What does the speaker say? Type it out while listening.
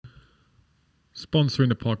Sponsoring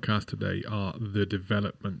the podcast today are the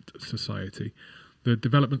Development Society. The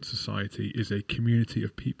Development Society is a community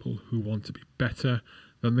of people who want to be better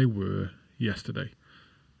than they were yesterday.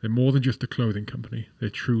 They're more than just a clothing company. They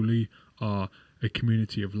truly are a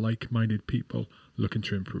community of like-minded people looking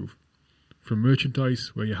to improve. From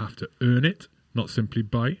merchandise where you have to earn it, not simply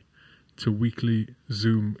buy, to weekly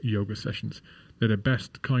Zoom yoga sessions. They're the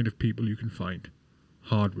best kind of people you can find.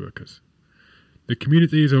 Hard workers. The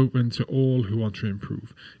community is open to all who want to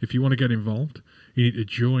improve. If you want to get involved, you need to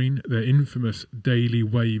join their infamous Daily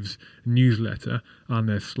Waves newsletter and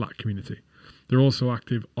their Slack community. They're also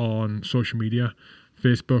active on social media,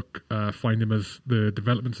 Facebook, find them as the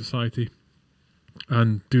Development Society,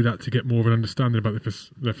 and do that to get more of an understanding about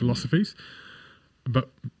their philosophies. But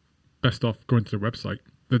best off going to their website,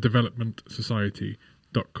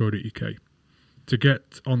 thedevelopmentsociety.co.uk. To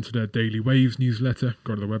get onto their Daily Waves newsletter,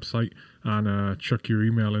 go to the website and chuck your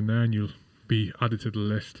email in there, and you'll be added to the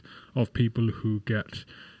list of people who get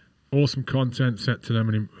awesome content sent to them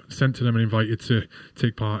and invited to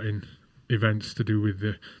take part in events to do with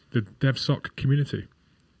the DevSoc community.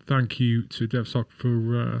 Thank you to DevSoc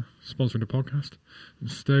for sponsoring the podcast, and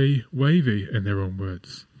stay wavy, in their own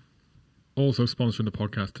words. Also sponsoring the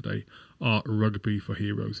podcast today are Rugby for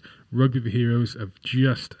Heroes. Rugby for Heroes have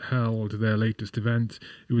just held their latest event.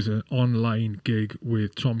 It was an online gig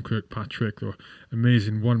with Tom Kirkpatrick, the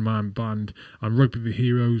amazing one-man band, and Rugby for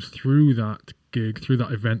Heroes, through that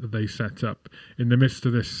event that they set up, in the midst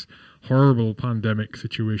of this horrible pandemic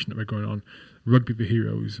situation that we're going on, Rugby for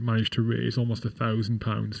Heroes managed to raise almost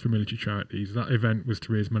 £1,000 for military charities. That event was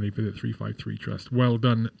to raise money for the 353 Trust. Well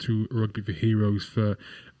done to Rugby for Heroes for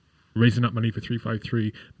raising that money for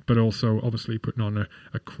 353, but also obviously putting on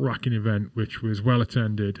a cracking event which was well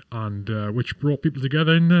attended and which brought people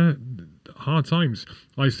together in hard times.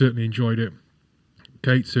 I certainly enjoyed it.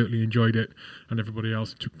 Kate certainly enjoyed it, and everybody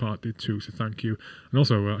else who took part did too, so thank you. And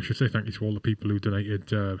also, I should say thank you to all the people who donated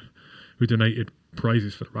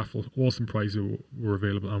prizes for the raffle. Awesome prizes were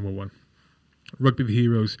available and were won. Rugby for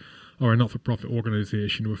Heroes are a not-for-profit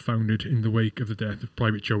organisation who were founded in the wake of the death of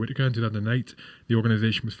Private Joe Whittaker in 2008. The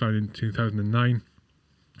organisation was founded in 2009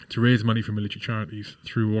 to raise money for military charities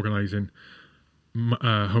through organising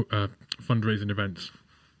fundraising events,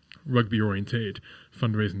 rugby-orientated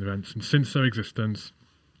fundraising events. And since their existence,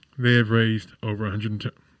 they have raised over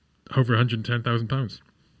 £110,000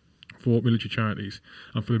 for military charities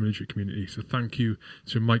and for the military community. So thank you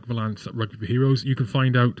to Mike Valance at Rugby for Heroes. You can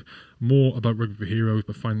find out more about Rugby for Heroes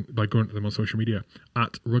by going to them on social media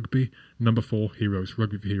at Rugby4Heroes,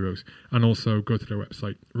 Rugby for Heroes, and also go to their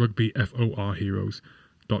website,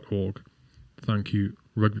 rugbyforheroes.org. Thank you,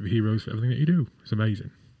 Rugby for Heroes, for everything that you do. It's amazing.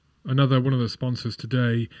 Another one of the sponsors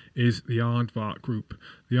today is the Aardvark Group.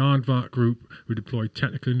 The Aardvark Group, who deploy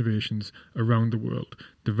technical innovations around the world,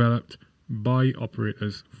 developed by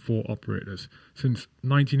operators for operators. Since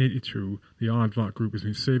 1982, the Aardvark Group has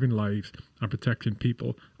been saving lives and protecting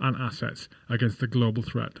people and assets against the global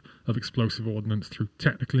threat of explosive ordnance through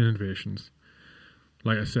technical innovations.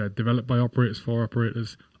 Like I said, developed by operators for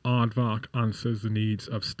operators, Aardvark answers the needs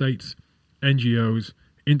of states, NGOs,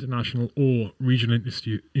 international or regional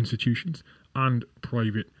institutions, and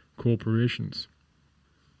private corporations.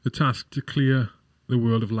 The task to clear the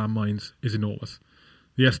world of landmines is enormous.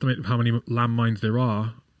 The estimate of how many landmines there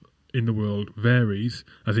are in the world varies,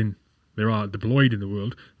 as in there are deployed in the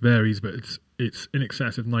world, varies, but it's in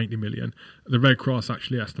excess of 90 million. The Red Cross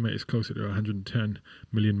actually estimates closer to 110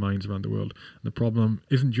 million mines around the world. And the problem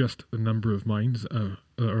isn't just the number of mines that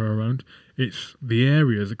are around, it's the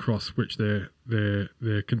areas across which they're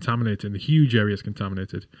contaminated, the huge areas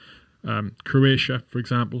contaminated. Croatia, for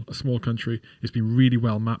example, a small country, it's been really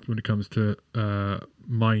well mapped when it comes to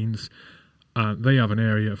mines. They have an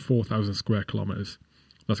area of 4,000 square kilometres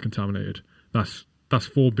that's contaminated. That's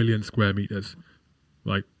 4 billion square metres,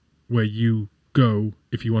 like where you go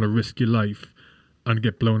if you want to risk your life and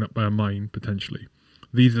get blown up by a mine, potentially.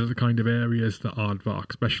 These are the kind of areas that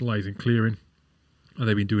Aardvark specialise in clearing, and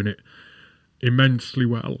they've been doing it immensely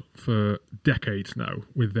well for decades now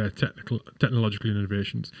with their technological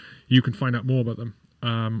innovations. You can find out more about them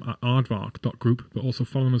at aardvark.group, but also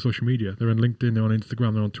follow them on social media. They're on LinkedIn, they're on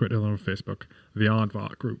Instagram, they're on Twitter, they're on Facebook. The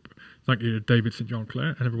Aardvark Group. Thank you to David St. John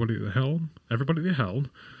Clare and everybody at the helm. David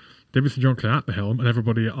St. John Clare at the helm and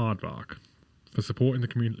everybody at Aardvark for supporting the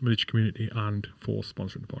military community and for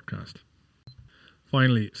sponsoring the podcast.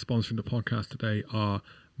 Finally, sponsoring the podcast today are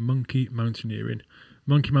Monkey Mountaineering.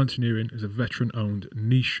 Monkey Mountaineering is a veteran-owned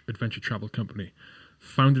niche adventure travel company.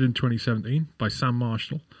 Founded in 2017 by Sam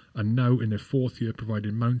Marshall, and now in their fourth year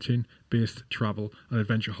providing mountain-based travel and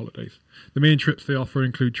adventure holidays. The main trips they offer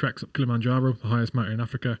include treks up Kilimanjaro, the highest mountain in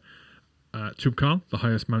Africa, Toubkal, the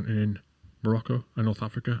highest mountain in Morocco and North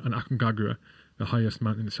Africa, and Aconcagua, the highest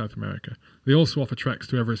mountain in South America. They also offer treks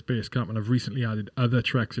to Everest Base Camp and have recently added other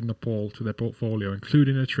treks in Nepal to their portfolio,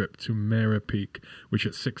 including a trip to Mera Peak, which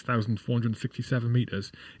at 6,467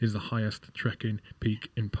 metres is the highest trekking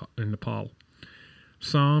peak in Nepal.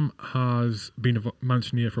 Sam has been a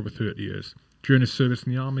mountaineer for over 30 years. During his service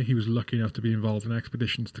in the army, he was lucky enough to be involved in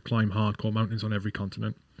expeditions to climb hardcore mountains on every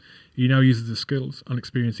continent. He now uses the skills and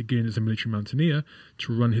experience he gained as a military mountaineer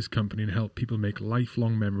to run his company and help people make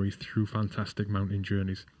lifelong memories through fantastic mountain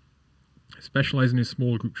journeys. Specialising in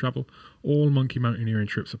small group travel, all Monkey Mountaineering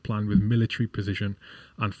trips are planned with military precision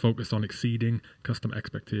and focused on exceeding custom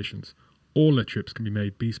expectations. All their trips can be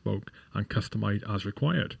made bespoke and customised as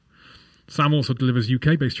required. Sam also delivers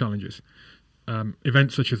UK-based challenges,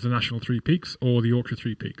 events such as the National Three Peaks or the Yorkshire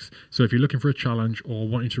Three Peaks. So if you're looking for a challenge or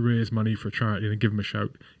wanting to raise money for a charity, then give him a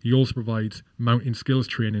shout. He also provides mountain skills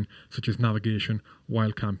training such as navigation,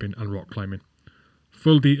 wild camping and rock climbing.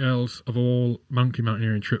 Full details of all Monkey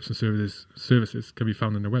Mountaineering trips and services can be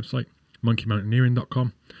found on their website,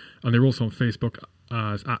 monkeymountaineering.com, and they're also on Facebook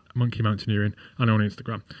as at Monkey Mountaineering and on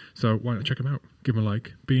Instagram. So why not check them out? Give them a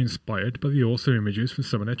like. Be inspired by the awesome images from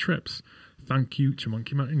some of their trips. Thank you to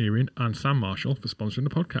Monkey Mountaineering and Sam Marshall for sponsoring the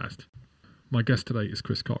podcast. My guest today is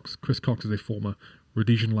Chris Cox. Chris Cox is a former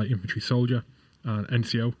Rhodesian Light Infantry soldier and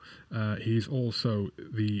NCO. He's also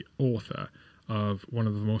the author of one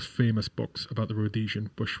of the most famous books about the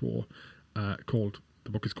Rhodesian Bush War. The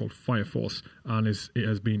book is called Fire Force, and it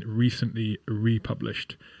has been recently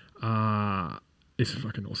republished. It's a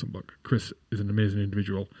fucking awesome book. Chris is an amazing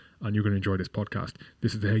individual, and you're going to enjoy this podcast.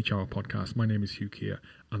 This is the HR podcast. My name is Hugh Keir,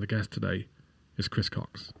 and the guest today is Chris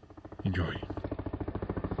Cox. Enjoy.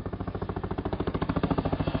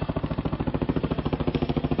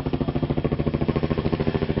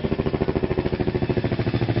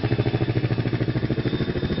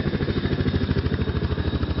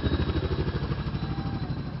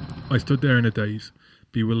 I stood there in a daze,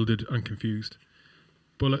 bewildered and confused.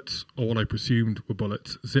 Bullets, or what I presumed were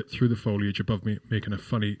bullets, zipped through the foliage above me, making a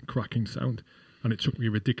funny, cracking sound, and it took me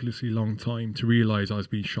a ridiculously long time to realise I was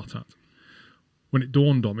being shot at. When it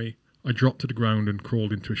dawned on me, I dropped to the ground and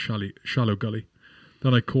crawled into a shallow gully.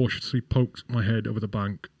 Then I cautiously poked my head over the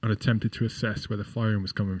bank and attempted to assess where the firing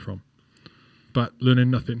was coming from. But,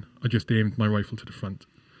 learning nothing, I just aimed my rifle to the front.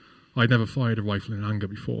 I'd never fired a rifle in anger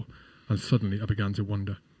before, and suddenly I began to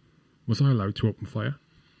wonder, was I allowed to open fire?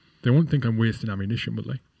 They won't think I'm wasting ammunition, will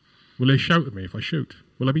they? Will they shout at me if I shoot?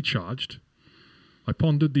 Will I be charged? I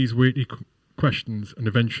pondered these weighty questions and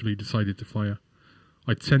eventually decided to fire.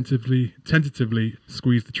 I tentatively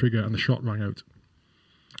squeezed the trigger and the shot rang out.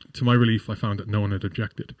 To my relief, I found that no one had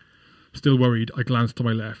objected. Still worried, I glanced to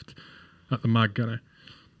my left at the mag gunner.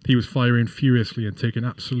 He was firing furiously and taking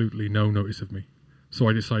absolutely no notice of me, so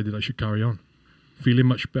I decided I should carry on. Feeling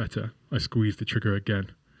much better, I squeezed the trigger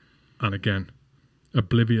again and again,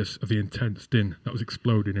 oblivious of the intense din that was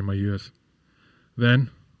exploding in my ears. Then,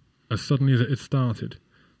 as suddenly as it had started,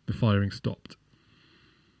 the firing stopped.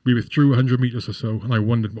 We withdrew 100 metres or so, and I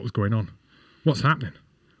wondered what was going on. "What's happening?"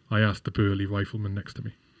 I asked the burly rifleman next to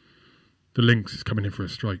me. "The Lynx is coming in for a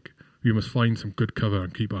strike. We must find some good cover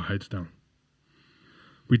and keep our heads down."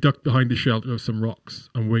 We ducked behind the shelter of some rocks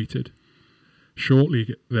and waited.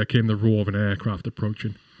 Shortly there came the roar of an aircraft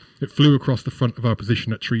approaching. It flew across the front of our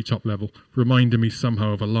position at treetop level, reminding me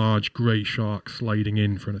somehow of a large grey shark sliding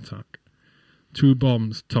in for an attack. 2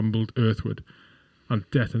 bombs tumbled earthward and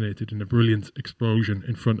detonated in a brilliant explosion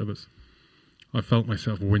in front of us. I felt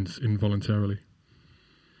myself wince involuntarily.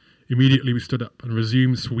 Immediately we stood up and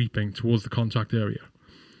resumed sweeping towards the contact area.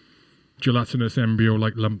 Gelatinous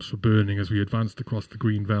embryo-like lumps were burning as we advanced across the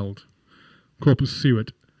green veld. Corporal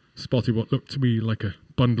Seward spotted what looked to me like a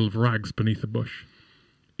bundle of rags beneath a bush.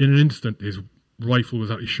 In an instant, his rifle was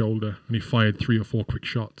at his shoulder, and he fired 3 or 4 quick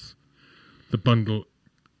shots. The bundle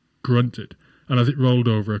grunted, and as it rolled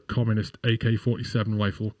over, a communist AK-47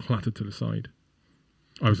 rifle clattered to the side.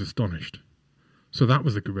 I was astonished. So that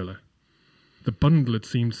was the guerrilla. The bundle had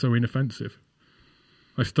seemed so inoffensive.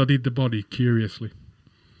 I studied the body curiously.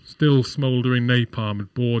 Still smouldering napalm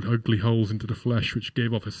had bored ugly holes into the flesh, which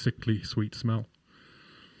gave off a sickly, sweet smell.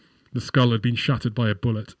 The skull had been shattered by a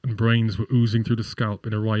bullet, and brains were oozing through the scalp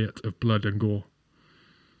in a riot of blood and gore.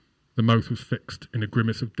 The mouth was fixed in a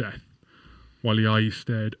grimace of death, while the eyes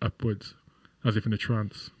stared upwards, as if in a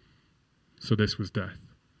trance. So this was death.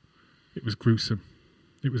 It was gruesome.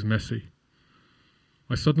 It was messy.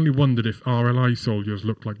 I suddenly wondered if RLI soldiers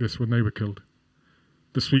looked like this when they were killed.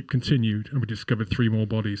 The sweep continued, and we discovered 3 more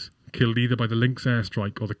bodies, killed either by the Lynx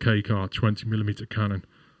airstrike or the KCAR 20mm cannon,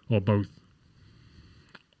 or both.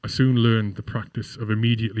 I soon learned the practice of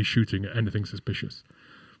immediately shooting at anything suspicious,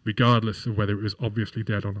 regardless of whether it was obviously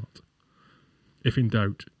dead or not. If in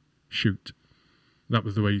doubt, shoot. That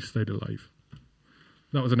was the way he stayed alive.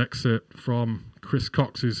 That was an excerpt from Chris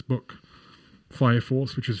Cox's book, Fire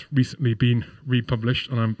Force, which has recently been republished,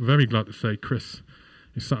 and I'm very glad to say Chris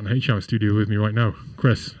is sat in the HR studio with me right now.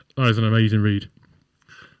 Chris, that is an amazing read.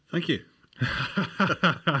 Thank you.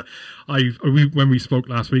 When we spoke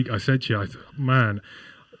last week, I said to you, man,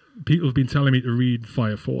 people have been telling me to read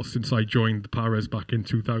Fire Force since I joined the Paras back in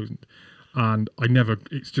 2000. And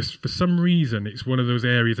it's just, for some reason, it's one of those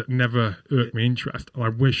areas that never irked my interest. And I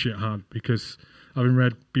wish it had, because I've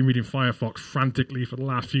been reading Firefox frantically for the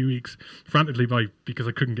last few weeks. Because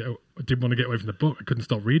I didn't want to get away from the book. I couldn't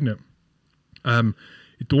stop reading it.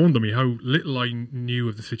 It dawned on me how little I knew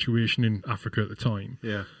of the situation in Africa at the time.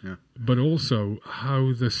 Yeah. But also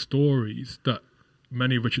how the stories that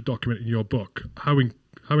many of which are documented in your book, how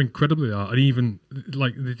incredible they are, and even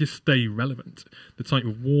they just stay relevant. The type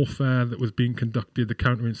of warfare that was being conducted, the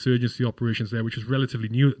counterinsurgency operations there, which was relatively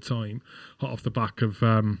new at the time, hot off the back of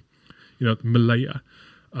Malaya,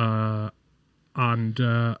 and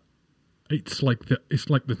it's like the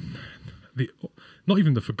not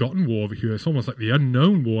even the forgotten war over here. It's almost like the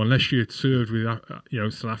unknown war, unless you served with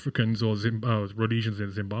South Africans or Rhodesians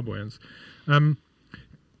and Zimbabweans.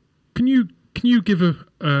 Can you give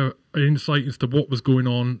an insight as to what was going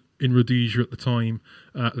on in Rhodesia at the time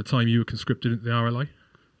you were conscripted into the RLI?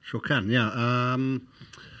 Sure can, yeah.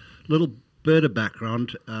 Little bit of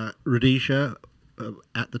background. Rhodesia,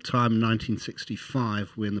 at the time,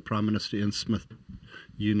 1965, when the Prime Minister Ian Smith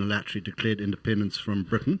unilaterally declared independence from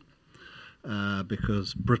Britain,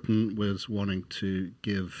 because Britain was wanting to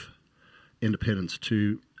give independence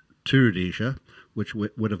to Rhodesia, which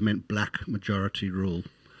would have meant black majority rule.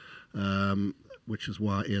 Which is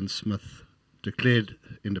why Ian Smith declared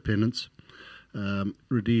independence.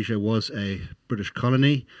 Rhodesia was a British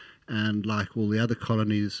colony, and like all the other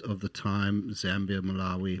colonies of the time, Zambia,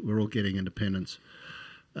 Malawi, were all getting independence.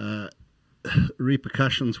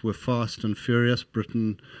 Repercussions were fast and furious.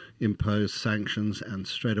 Britain imposed sanctions, and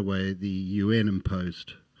straight away the UN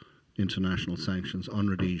imposed international sanctions on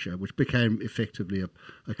Rhodesia, which became effectively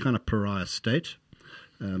a kind of pariah state,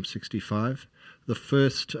 65. The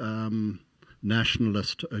first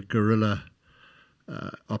nationalist guerrilla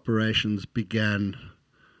operations began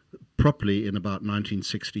properly in about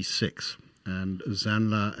 1966, and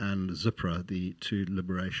Zanla and Zipra, the 2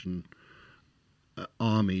 liberation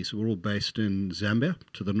armies, were all based in Zambia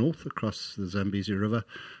to the north across the Zambezi River,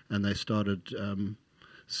 and they started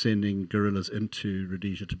sending guerrillas into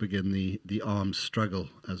Rhodesia to begin the armed struggle,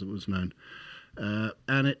 as it was known.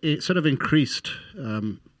 And it sort of increased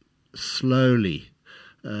slowly.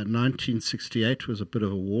 1968 was a bit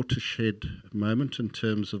of a watershed moment in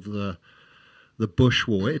terms of the Bush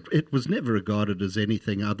War. It was never regarded as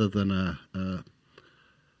anything other than a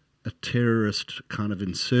terrorist kind of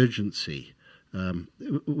insurgency.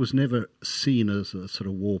 It was never seen as a sort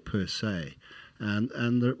of war per se. And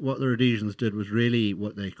what the Rhodesians did was really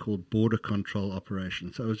what they called border control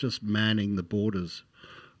operations. So it was just manning the borders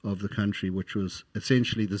of the country, which was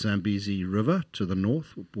essentially the Zambezi River to the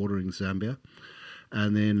north, bordering Zambia.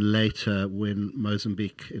 And then later, when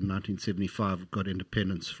Mozambique in 1975 got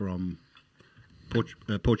independence from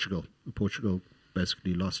Portugal, Portugal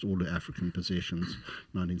basically lost all the African possessions,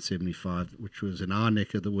 1975, which was in our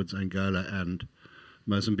neck of the woods, Angola and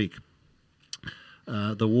Mozambique.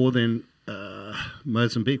 The war then,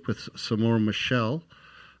 Mozambique with Samora Machel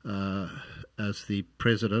as the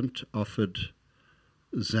president offered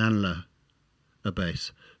Zanla a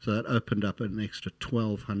base. So that opened up an extra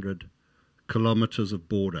 1,200 kilometers of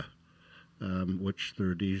border, which the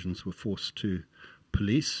Rhodesians were forced to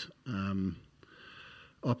police.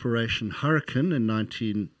 Operation Hurricane in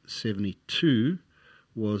 1972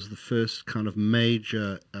 was the first kind of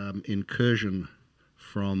major incursion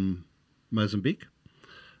from Mozambique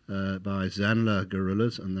by Zanla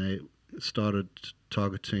guerrillas, and they started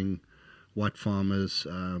targeting white farmers,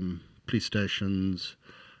 police stations,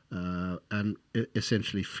 and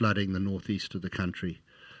essentially flooding the northeast of the country.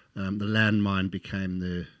 The landmine became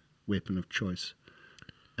the weapon of choice,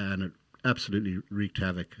 and it absolutely wreaked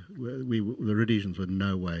havoc. The Rhodesians in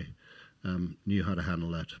no way knew how to handle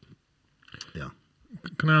that. Yeah.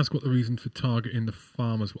 Can I ask what the reason for targeting the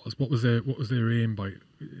farmers was? What was their aim by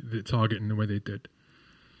the targeting the way they did?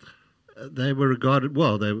 They were regarded,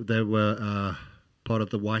 well, they were part of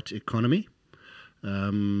the white economy.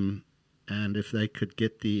 And if they could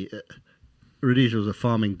get Rhodesia was a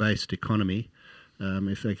farming-based economy.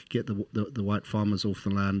 If they could get the white farmers off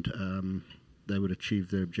the land, they would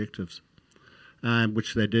achieve their objectives,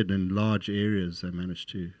 which they did in large areas. They managed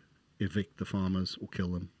to evict the farmers or kill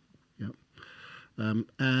them.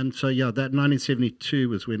 And so, that 1972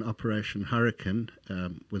 was when Operation Hurricane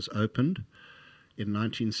was opened. In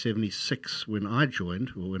 1976, when I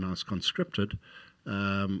joined, or when I was conscripted,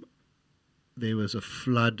 there was a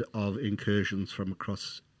flood of incursions from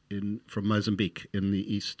Mozambique in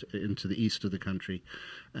the east, into the east of the country,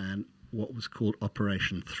 and what was called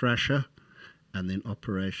Operation Thrasher, and then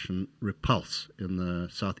Operation Repulse in the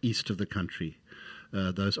southeast of the country.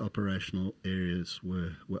 Those operational areas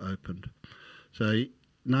were opened. So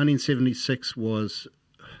 1976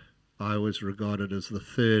 I was regarded as the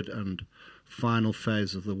third and final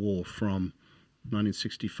phase of the war, from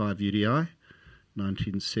 1965 UDI,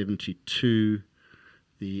 1972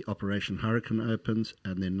 the Operation Hurricane opens,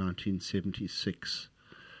 and then 1976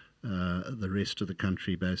 the rest of the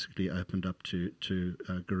country basically opened up to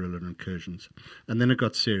guerrilla incursions. And then it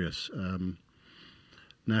got serious.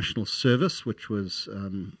 National Service, which was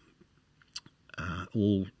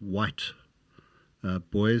all white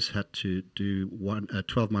boys, had to do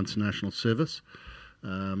 12 months national service.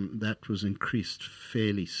 That was increased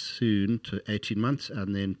fairly soon to 18 months,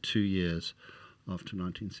 and then 2 years after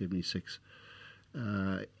 1976.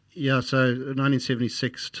 So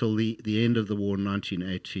 1976 till the end of the war in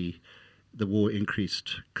 1980, the war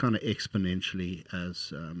increased kind of exponentially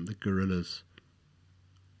as the guerrillas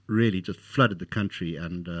really just flooded the country,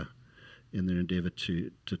 and in their endeavour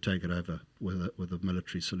to take it over with a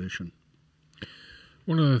military solution.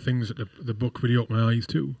 One of the things that the book really opened my eyes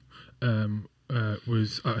to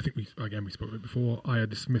was, I think we spoke about it before, I had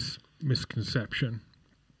this misconception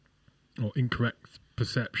or incorrect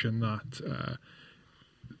perception that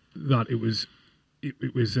it was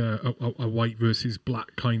a white versus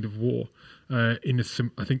black kind of war. I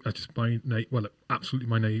think that's just absolutely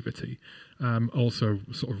my naivety. Also,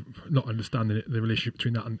 sort of not understanding the relationship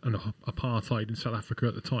between that and apartheid in South Africa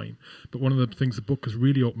at the time. But one of the things the book has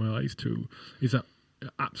really opened my eyes to is that it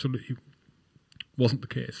absolutely wasn't the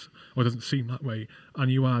case, or it doesn't seem that way. And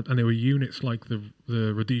there were units like the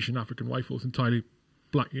Rhodesian African Rifles, entirely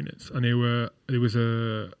black units, and there were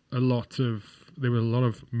a lot of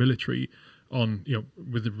military on,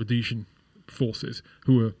 with the Rhodesian forces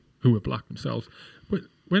who were black themselves. But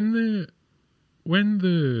why did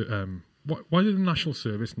the National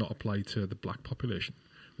Service not apply to the black population?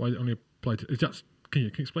 Why did it only apply to? Can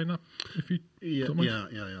you explain that? Don't mind?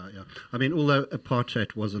 Yeah. I mean, although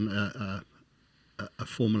apartheid wasn't a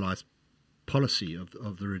formalised policy of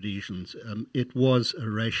the Rhodesians, it was a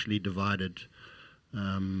racially divided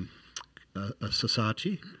a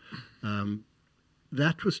society.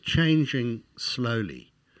 That was changing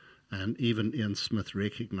slowly, and even Ian Smith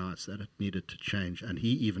recognised that it needed to change, and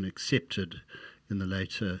he even accepted in the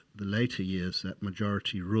later years that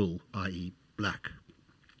majority rule, i.e. black,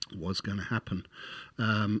 was going to happen.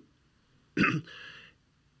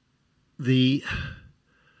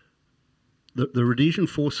 The Rhodesian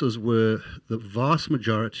forces the vast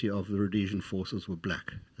majority of the Rhodesian forces were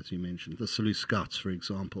black, as you mentioned. The Selous Scouts, for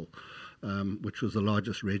example, which was the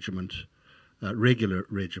largest regiment, regular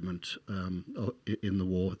regiment in the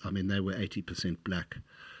war. I mean, they were 80% black.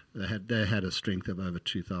 They had a strength of over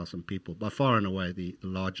 2,000 people, by far and away the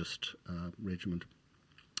largest regiment.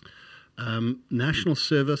 National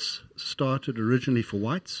Service started originally for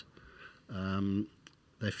whites.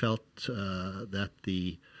 They felt that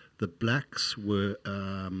the blacks were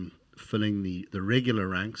filling the regular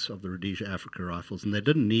ranks of the Rhodesia Africa Rifles, and they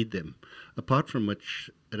didn't need them, apart from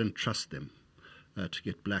which they didn't trust them to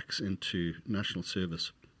get blacks into national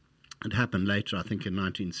service. It happened later, I think in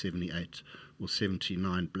 1978 or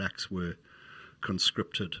 79, blacks were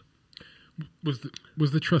conscripted. Was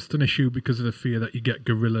the trust an issue because of the fear that you get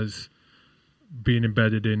guerrillas being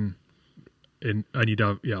embedded in and you'd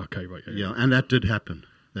have, and that did happen.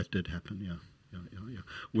 Yeah.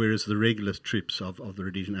 Whereas the regular troops of the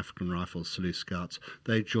Rhodesian African Rifles, Selous Scouts,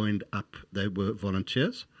 they joined up. They were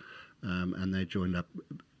volunteers, and they joined up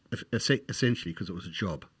essentially because it was a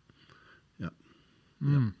job. Yeah.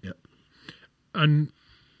 And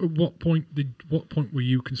at what point were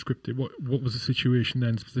you conscripted? What was the situation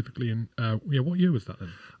then specifically? And what year was that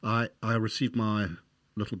then? I received my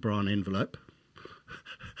little brown envelope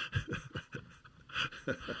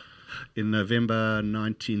in November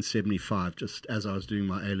 1975, just as I was doing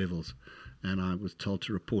my A-levels, and I was told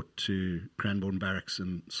to report to Cranbourne Barracks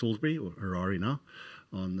in Salisbury, or Harare now,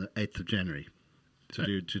 on the 8th of January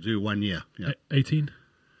to do 1 year. Yeah. 18?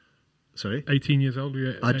 Sorry? 18 years old?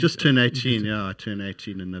 Yeah, I just turned 18, yeah. I turned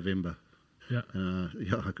 18 in November. Yeah.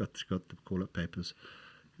 Yeah, I got the call-up papers.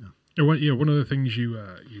 Yeah, one of the things you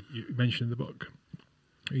mentioned in the book,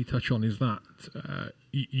 you touch on, is that,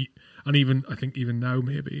 and even I think even now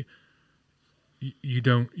maybe,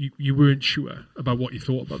 you weren't sure about what you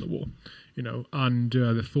thought about the war, and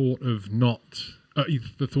the thought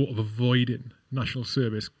of avoiding national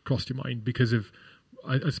service crossed your mind because of,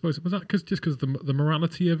 I suppose, was that just because the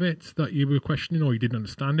morality of it that you were questioning, or you didn't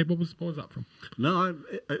understand it? What was that from? No,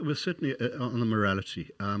 it was certainly on the morality.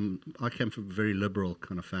 I came from a very liberal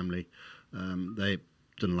kind of family. They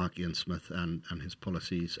didn't like Ian Smith and his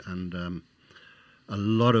policies, and a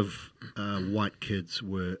lot of white kids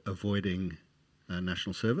were avoiding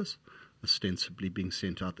national service, ostensibly being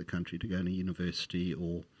sent out the country to go to university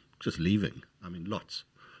or just leaving. I mean, lots.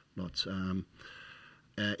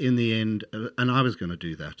 In the end, and I was going to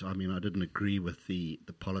do that. I mean, I didn't agree with the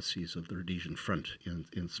policies of the Rhodesian Front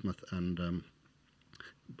in Smith, and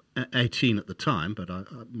 18 at the time, but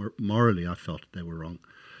morally I felt they were wrong.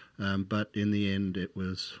 But in the end, it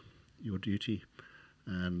was your duty,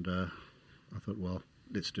 and I thought, well,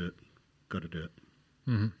 let's do it. Got to do it.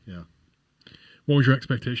 Mm-hmm. Yeah. What was your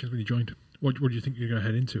expectations when you joined? What do you think you're going to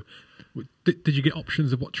head into? Did you get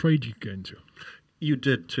options of what trade you could go into? You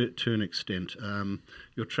did, to an extent.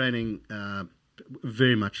 Your training,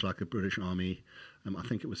 very much like a British Army, I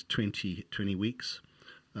think it was 20 weeks.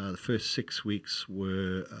 The first 6 weeks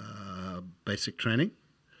were basic training.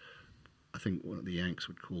 I think what the Yanks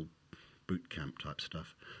would call boot camp type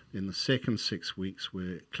stuff. Then the second 6 weeks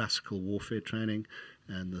were classical warfare training,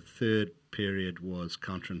 and the third period was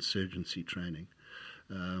counterinsurgency training.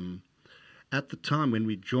 At the time when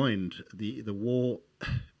we joined, the war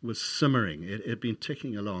was simmering. It had been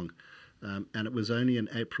ticking along, and it was only in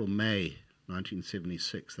April-May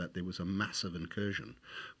 1976 that there was a massive incursion,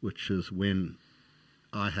 which is when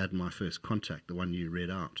I had my first contact, the one you read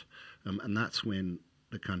out. And that's when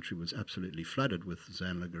the country was absolutely flooded with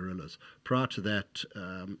Zanla guerrillas. Prior to that,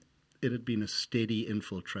 it had been a steady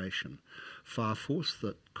infiltration. Fire Force,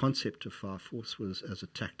 the concept of Fire Force was, as a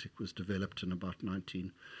tactic, was developed in about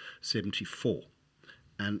 1974.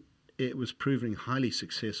 And it was proving highly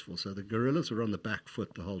successful. So the guerrillas were on the back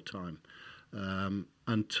foot the whole time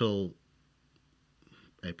until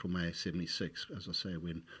April, May 76, as I say,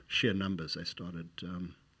 when sheer numbers, they started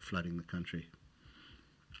flooding the country.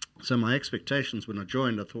 So my expectations when I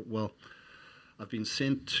joined, I thought, well, I've been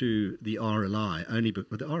sent to the RLI,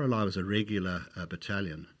 but the RLI was a regular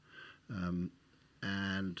battalion,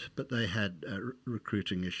 but they had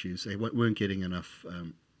recruiting issues. They weren't getting enough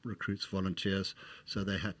recruits, volunteers, so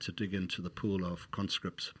they had to dig into the pool of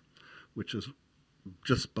conscripts, which was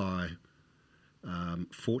just by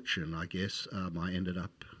fortune, I guess. I ended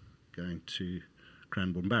up going to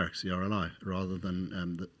Cranbourne Barracks, the RLI, rather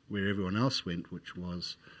than where everyone else went, which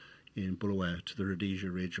was in Bulawayo to the Rhodesia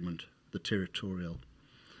Regiment, the territorial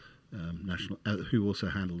national, who also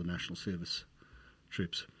handled the national service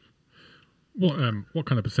troops. What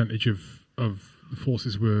kind of percentage of the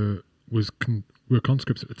forces were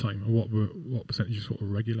conscripts at the time, or what percentage was sort of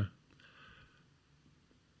regular?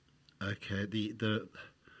 Okay, the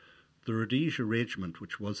Rhodesia Regiment,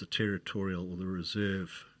 which was the territorial or the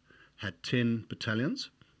reserve, had 10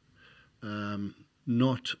 battalions.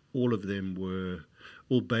 Not all of them were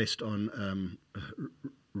all based on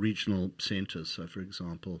regional centres. So, for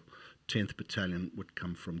example, 10th Battalion would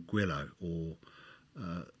come from Gwelo, or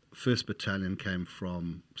 1st Battalion came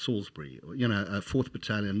from Salisbury, or 4th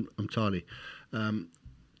Battalion, Umtali.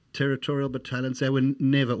 Territorial battalions, they were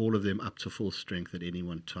never all of them up to full strength at any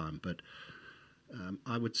one time, but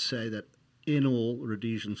I would say that in all,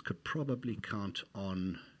 Rhodesians could probably count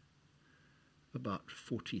on about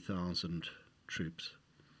 40,000 troops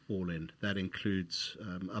all in. That includes,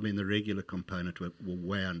 the regular component were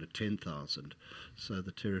way under 10,000, so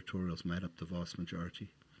the territorials made up the vast majority.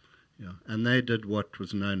 Yeah, and they did what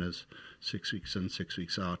was known as 6 weeks in, 6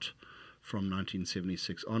 weeks out from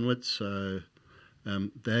 1976 onwards. So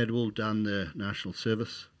they had all done their national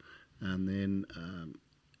service, and then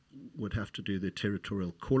would have to do their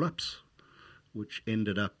territorial call-ups, which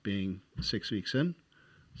ended up being 6 weeks in,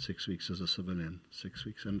 6 weeks as a civilian, 6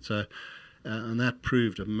 weeks in. So, and that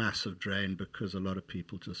proved a massive drain because a lot of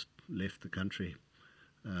people just left the country.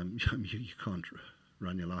 You can't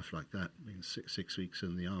run your life like that, being 6 weeks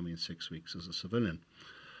in the army and 6 weeks as a civilian.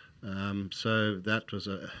 So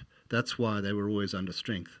that's why they were always under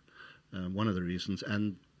strength. One of the reasons,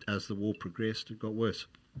 and as the war progressed, it got worse.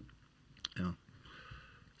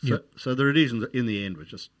 Yeah. So the Rhodesians in the end were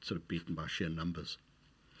just sort of beaten by sheer numbers.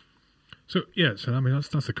 So I mean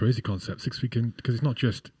that's a crazy concept, 6 weeks in, because it's not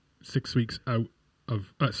just 6 weeks out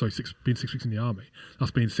of being 6 weeks in the army.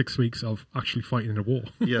 That's been 6 weeks of actually fighting in a war.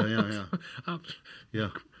 Yeah. Yeah.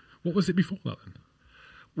 What was it before that then?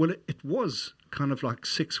 Well, it was kind of like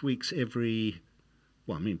 6 weeks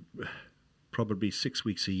probably 6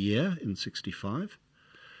 weeks a year in 65.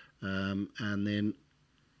 And then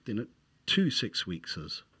two 6 weeks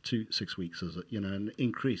as and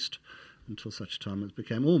increased until such time as it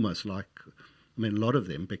became almost like, a lot of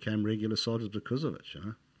them became regular soldiers because of it,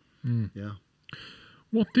 Yeah.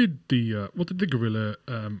 What did the guerrilla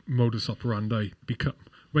modus operandi become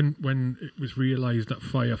when it was realised that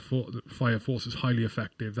fire force is highly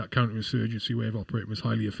effective, that counterinsurgency way of operating was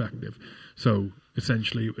highly effective? So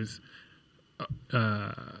essentially, it was,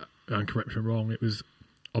 and correct me if I'm wrong, it was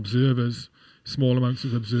observers, small amounts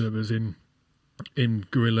of observers in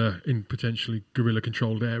potentially guerrilla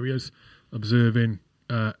controlled areas, observing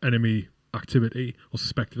enemy activity or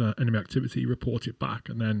suspected enemy activity, report it back,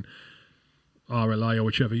 and then RLI or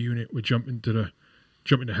whichever unit would jump into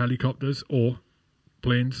helicopters or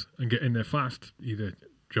planes and get in there fast, either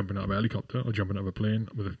jumping out of a helicopter or jumping out of a plane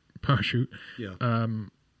with a parachute. Yeah.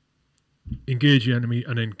 Engage the enemy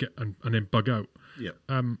and then bug out. Yeah.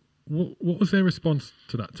 What was their response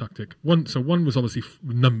to that tactic? One was obviously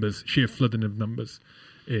numbers, sheer flooding of numbers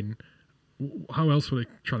in. How else were they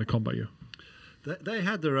trying to combat you? They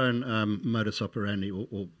had their own modus operandi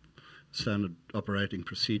or standard operating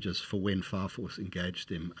procedures for when Fire Force engaged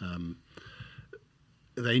them.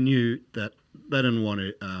 They knew that they didn't want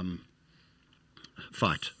to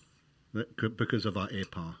fight because of our air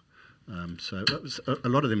power. So a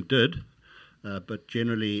lot of them did, but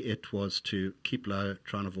generally it was to keep low,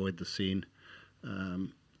 try and avoid the scene,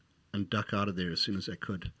 and duck out of there as soon as they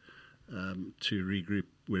could, to regroup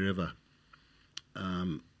wherever.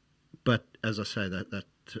 But as I say,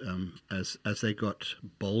 as they got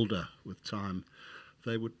bolder with time,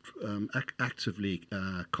 they would actively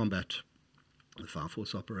combat the Fire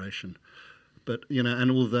Force operation. But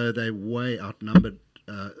and although they way outnumbered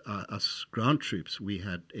us ground troops, we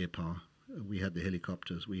had air power, we had the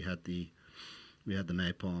helicopters, we had the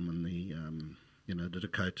napalm and the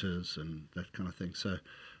Dakotas and that kind of thing. So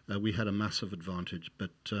we had a massive advantage.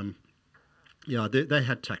 But they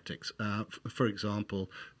had tactics. For example,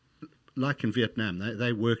 like in Vietnam,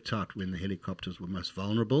 they worked out when the helicopters were most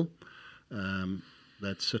vulnerable.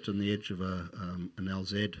 They'd sit on the edge of an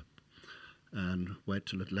LZ and wait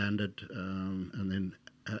till it landed, and then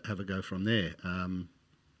have a go from there.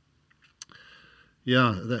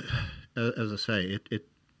 As I say, it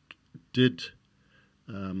did.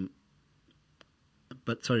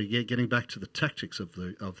 But sorry, getting back to the tactics of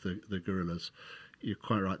the guerrillas, you're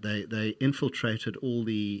quite right. They infiltrated all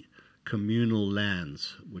the communal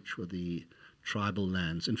lands, which were the tribal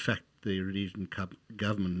lands. In fact, the Rhodesian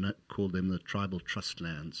government called them the tribal trust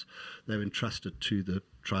lands. They were entrusted to the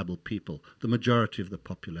tribal people, the majority of the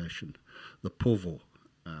population, the povo,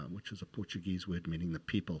 which is a Portuguese word meaning the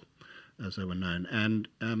people, as they were known. And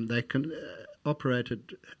they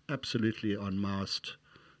operated absolutely on Maoist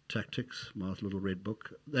tactics, Mao's Little Red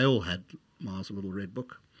Book. They all had Mao's Little Red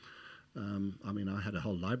Book. I had a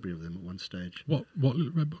whole library of them at one stage. What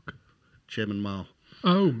Little Red Book? Chairman Mao.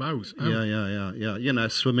 Oh, Mao's. Oh. Yeah.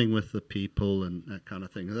 Swimming with the people and that kind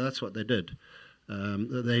of thing. That's what they did.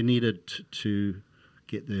 They needed to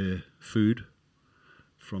get their food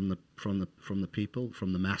from the people,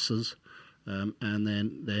 from the masses, and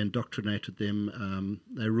then they indoctrinated them.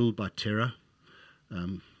 They ruled by terror,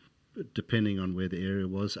 depending on where the area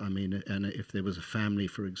was. And if there was a family,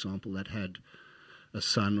 for example, that had a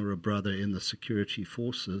son or a brother in the security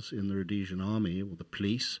forces in the Rhodesian army or the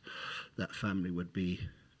police, that family would be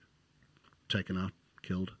taken out,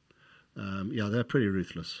 killed. They're pretty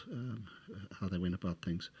ruthless how they went about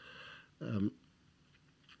things.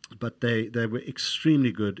 But they were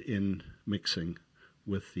extremely good in mixing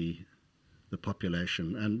with the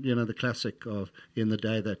population. And, the classic of, in the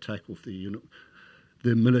day, they take off the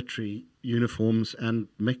military uniforms and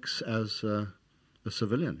mix as a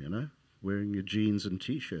civilian, wearing your jeans and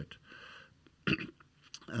T-shirt.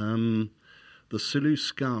 The Selous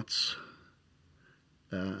Scouts,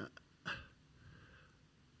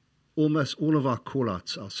 almost all of our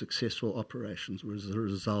call-outs, our successful operations, was a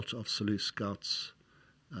result of Selous Scouts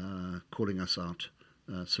calling us out.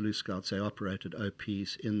 Selous Scouts, they operated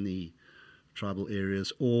OPs in the tribal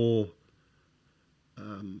areas, or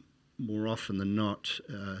more often than not,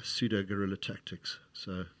 pseudo-guerrilla tactics.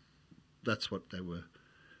 So that's what they were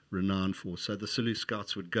renowned for. So the Selous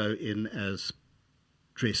Scouts would go in as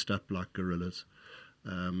dressed up like guerrillas,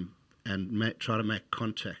 and try to make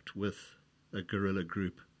contact with a guerrilla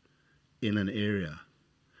group in an area.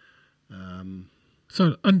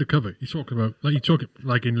 So undercover, you're talking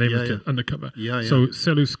like in layman's terms, undercover. Yeah, yeah. So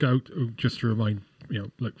Selous Scout, just to remind,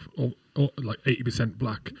 like like 80%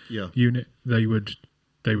 black unit, they would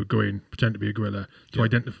go in, pretend to be a guerrilla to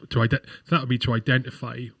that would be to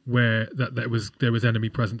identify where there was enemy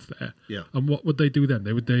presence there. Yeah. And what would they do then?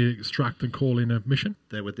 They extract and call in a mission.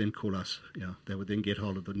 They would then call us. Yeah. They would then get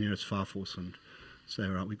hold of the nearest fire force and say,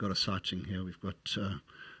 right, we've got a sighting here. We've got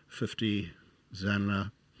 50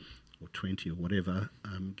 Zanla or 20 or whatever.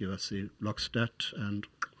 Give us the lockstat and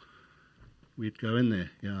we'd go in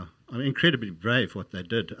there. Yeah. I mean, incredibly brave what they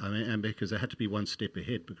did. I mean, and because they had to be one step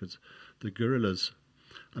ahead because the guerrillas,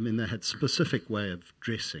 I mean, they had specific way of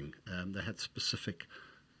dressing. They had specific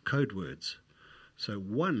code words. So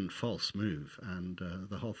one false move and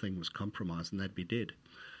the whole thing was compromised and they'd be dead.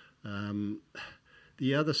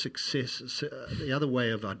 The other way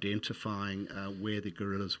of identifying where the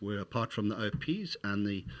guerrillas were, apart from the OPs and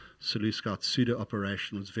the Selous Scout pseudo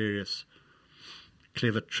operation, was various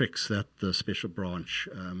clever tricks that the special branch,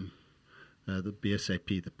 the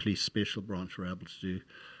BSAP, the police special branch, were able to do.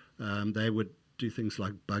 They would do things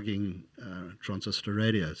like bugging transistor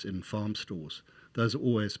radios in farm stores. Those are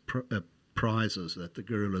always prizes that the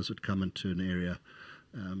guerrillas would come into an area,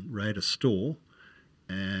 raid a store,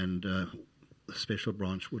 and the special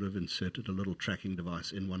branch would have inserted a little tracking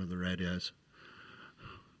device in one of the radios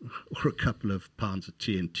or a couple of pounds of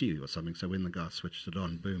TNT or something, so when the guy switched it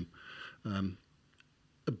on, boom.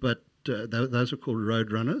 But those were called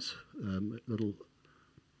road runners, little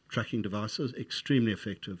tracking devices, extremely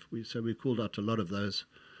effective. So we called out a lot of those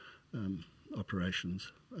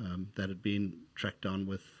operations that had been tracked down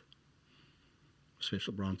with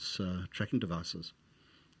special branch tracking devices.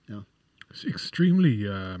 Yeah, it's extremely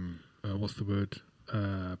what's the word?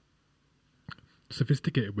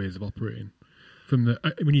 Sophisticated ways of operating. From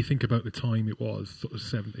when you think about the time it was, sort of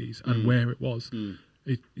 70s, and where it was.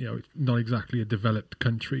 It's not exactly a developed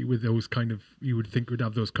country with those kind of, you would think would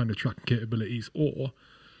have those kind of tracking capabilities, or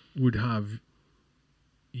would have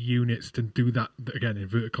units to do that, again,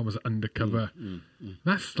 inverted commas, undercover.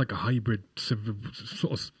 That's like a hybrid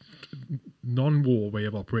sort of non-war way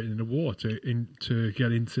of operating in a war to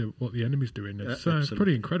get into what the enemy's doing. It's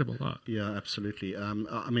pretty incredible, that. Yeah, absolutely.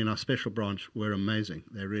 I mean, our special branch were amazing.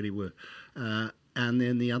 They really were. And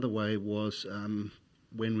then the other way was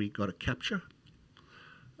when we got a capture,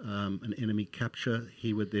 an enemy capture,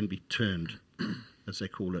 he would then be turned, as they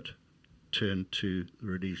call it, turned to the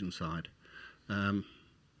Rhodesian side.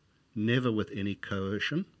 Never with any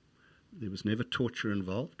coercion. There was never torture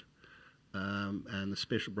involved. And the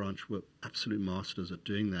special branch were absolute masters at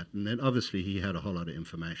doing that. And then obviously he had a whole lot of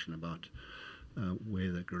information about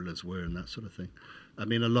where the guerrillas were and that sort of thing. I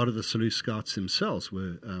mean, a lot of the Selous Scouts themselves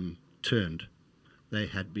were turned. They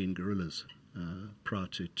had been guerrillas prior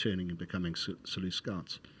to turning and becoming Selous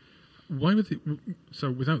Scouts. Why would so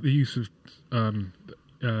without the use of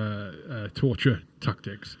torture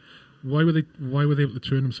tactics, why were they able to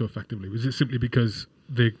turn them so effectively? Was it simply because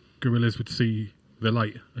the guerrillas would see the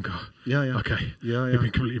light and go, okay, they've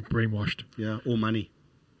been completely brainwashed? Yeah, or money.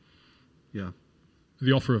 Yeah.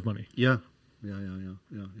 The offer of money. Yeah.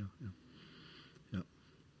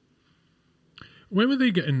 Where were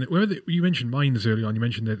they getting? You mentioned mines earlier on. You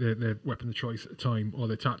mentioned that their weapon of choice at the time, or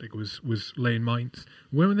their tactic was laying mines.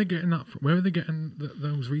 Where were they getting that from? Where were they getting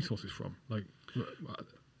those resources from? Like,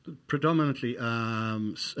 predominantly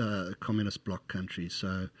communist bloc countries.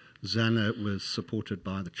 So Zana was supported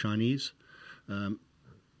by the Chinese and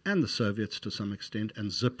the Soviets to some extent,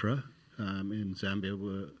 and Zipra in Zambia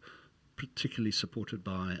were particularly supported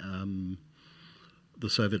by the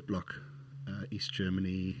Soviet bloc, East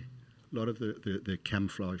Germany. A lot of the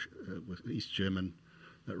camouflage was East German,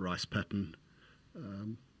 that rice pattern,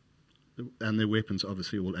 and their weapons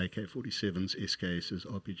obviously all AK-47s, SKSs,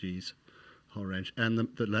 RPGs, whole range, and the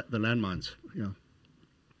landmines. Yeah.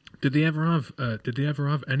 Did they ever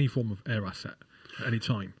have any form of air asset at any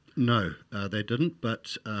time? No, they didn't.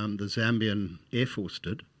 But the Zambian Air Force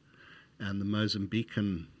did, and the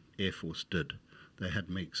Mozambican Air Force did. They had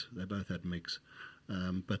MiGs. They both had MiGs,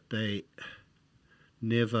 but they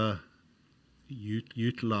never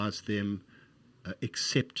utilized them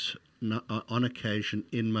except on occasion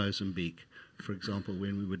in Mozambique. For example,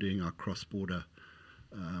 when we were doing our cross-border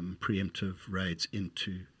preemptive raids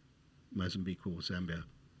into Mozambique or Zambia.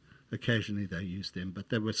 Occasionally they used them, but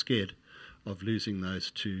they were scared of losing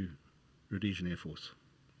those to Rhodesian Air Force.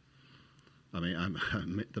 I mean,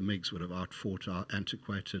 the MiGs would have outfought our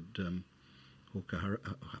antiquated hawker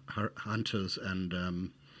hunters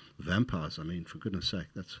and vampires. I mean, for goodness sake,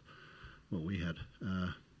 that's what we had.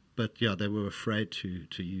 But yeah, they were afraid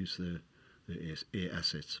to use the air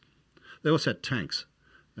assets. They also had tanks,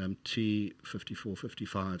 T-54,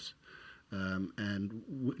 55s. And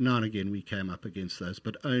now and again we came up against those,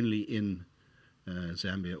 but only in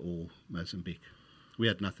Zambia or Mozambique. We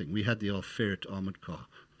had nothing. We had the old ferret armoured car.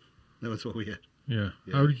 That was what we had. Yeah.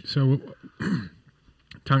 Yeah.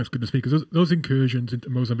 Tanks, goodness me, because those incursions into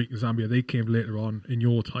Mozambique and Zambia, they came later on in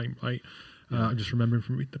your time, right? I'm just remembering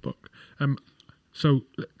from reading the book. So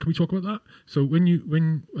can we talk about that? So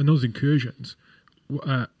when those incursions,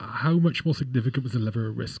 how much more significant was the level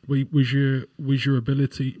of risk? Was your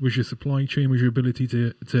ability, was your supply chain, was your ability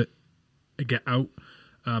to get out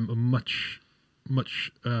much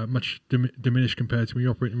diminished compared to when you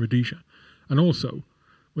operate in Rhodesia? And also,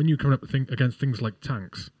 when you come up against things like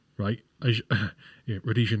tanks, right?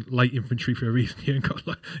 Rhodesian light infantry for a reason. You ain't got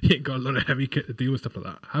a lot of heavy kit to deal with stuff like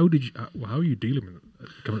that. How are you dealing with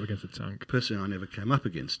coming up against a tank? Personally, I never came up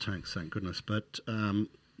against tanks, thank goodness. But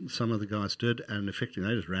some of the guys did, and effectively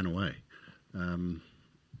they just ran away,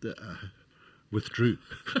 withdrew.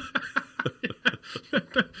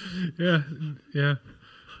 yeah.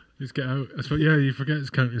 Just get out. I suppose, you forget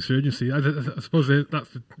it's counterinsurgency. I suppose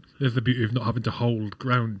there's the beauty of not having to hold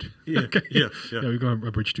ground. Yeah, yeah. We've gone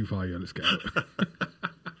a bridge too far. Yeah, let's get out.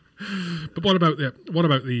 But what about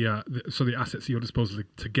the assets at your disposal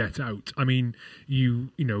to get out? I mean,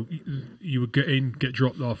 you would get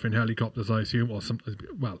dropped off in helicopters, I assume, or something.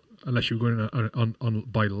 Well, unless you were going on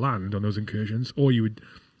by land on those incursions, or you would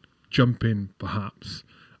jump in, perhaps.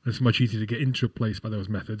 And it's much easier to get into a place by those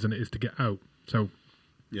methods than it is to get out. So.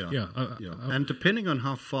 Yeah. And depending on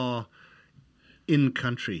how far in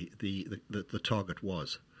country the target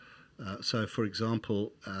was. So, for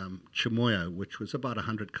example, Chimoio, which was about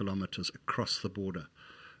 100 kilometers across the border.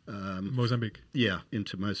 Mozambique? Yeah,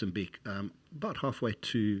 into Mozambique. About halfway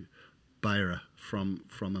to Beira from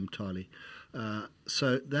Umtali.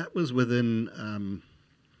 So that was within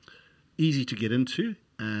easy to get into,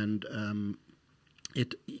 and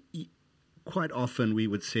quite often we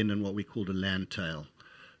would send in what we called a land tail,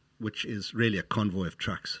 which is really a convoy of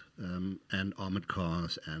trucks and armoured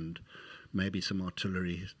cars and maybe some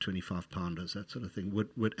artillery, 25-pounders, that sort of thing,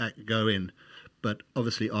 would go in, but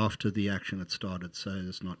obviously after the action had started, so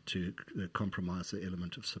as not to compromise the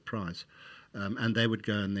element of surprise. And they would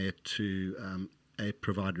go in there to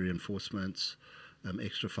provide reinforcements,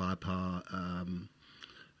 extra firepower,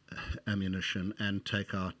 ammunition, and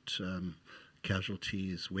take out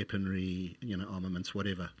casualties, weaponry, armaments,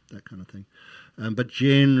 whatever, that kind of thing. But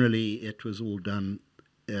generally, it was all done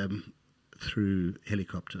through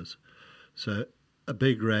helicopters. So a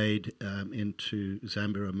big raid into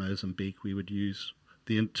Zambia or Mozambique, we would use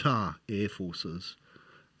the entire Air Force's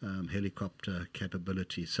helicopter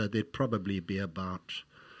capability. So there'd probably be about,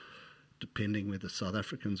 depending whether South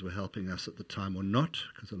Africans were helping us at the time or not,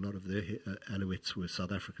 because a lot of their Alouettes were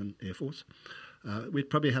South African Air Force, we'd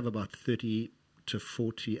probably have about 30 to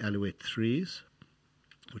 40 Alouette 3s,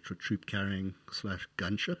 which were troop-carrying /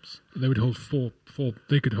 gunships. They would hold four.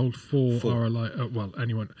 They could hold four. RLI,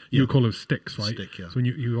 anyone. You would call those sticks, right? Stick, yeah. So when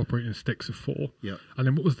you operate in sticks of 4. Yeah. And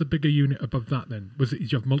then what was the bigger unit above that then?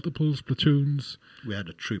 Did you have multiples, platoons? We had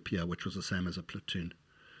a troop, which was the same as a platoon.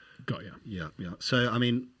 Got you. Yeah. So, I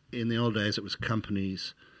mean, in the old days, it was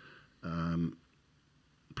companies,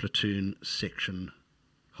 platoon, section,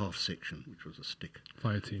 half section, which was a stick.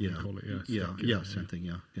 Fire team, you call it, yeah. Same thing,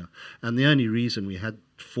 yeah. And the only reason we had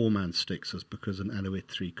 4-man sticks is because an Alouette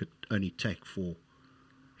 3 could only take 4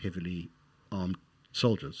 heavily armed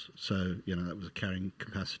soldiers. So, that was a carrying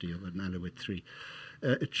capacity of an Alouette 3.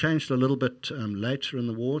 It changed a little bit later in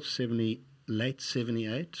the war, late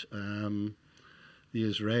 78. Some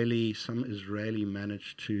Israeli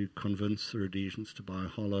managed to convince the Rhodesians to buy a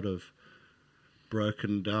whole lot of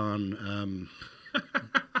broken down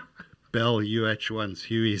Bell UH-1s,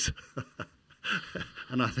 Hueys.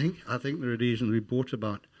 And I think the Rhodesians, we bought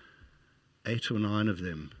about 8 or 9 of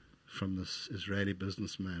them from this Israeli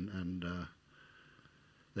businessman, and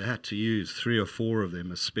they had to use 3 or 4 of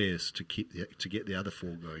them as spares to get the other 4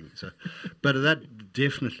 going. So, but that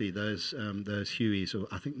definitely those Hueys,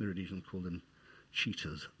 or I think the Rhodesians called them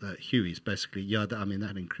cheetahs, Hueys, basically. Yeah,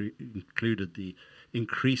 that included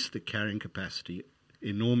increased the carrying capacity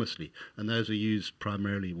enormously, and those are used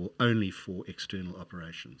primarily or only for external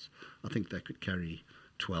operations. I think they could carry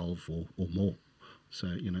 12 or more.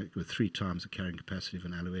 So, with 3 times the carrying capacity of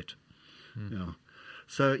an Alouette. Yeah.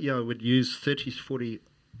 So, we'd use 30 to 40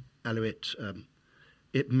 Alouette.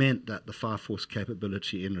 It meant that the fire force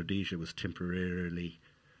capability in Rhodesia was temporarily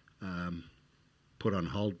put on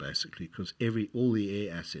hold, basically, because all the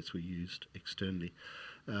air assets were used externally.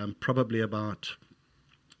 Probably about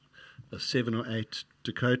 7 or 8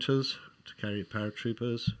 Dakotas to carry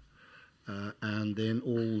paratroopers, and then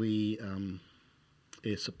all the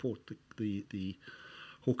air support, the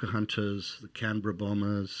Hawker Hunters, the Canberra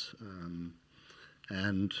Bombers,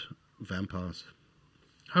 and Vampires.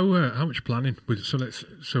 How much planning was it?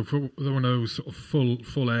 So for one of those sort of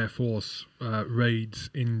full Air Force raids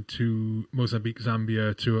into Mozambique,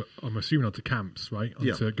 Zambia, to I'm assuming onto camps, right?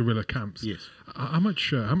 Onto guerrilla camps. Yes. How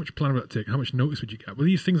much planning would that take? How much notice would you get? Were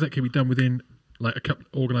these things that can be done within like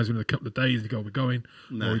organised within a couple of days? You go, we're going.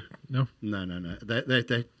 No. No.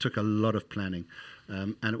 They took a lot of planning,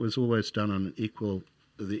 and it was always done on an equal.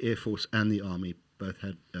 The Air Force and the Army both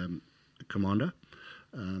had a commander.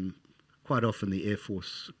 Quite often the Air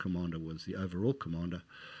Force commander was the overall commander,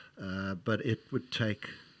 but it would take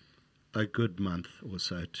a good month or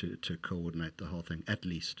so to coordinate the whole thing, at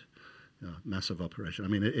least. Massive operation. I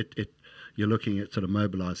mean, you're looking at sort of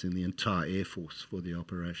mobilizing the entire Air Force for the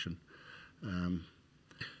operation.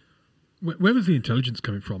 Where was the intelligence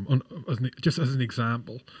coming from? Just as an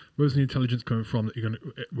example, where was the intelligence coming from that you're going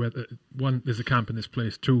to? Where one, there's a camp in this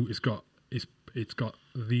place. Two, it's got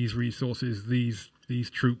these resources, these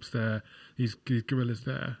troops there, these guerrillas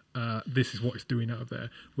there. This is what it's doing out of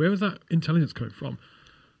there. Where was that intelligence coming from?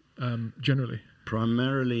 Generally,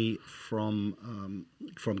 primarily from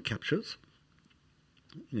captures.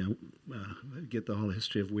 Get the whole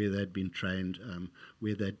history of where they'd been trained,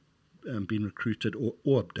 where they'd been recruited or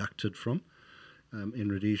abducted from in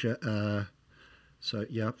Rhodesia.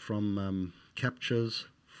 From captures,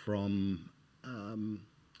 from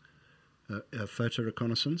photo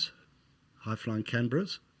reconnaissance, high-flying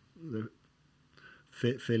Canberras. They're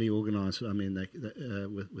fairly organised. I mean,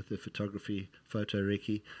 with the photography, photo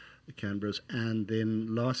recce, the Canberras, and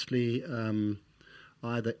then lastly,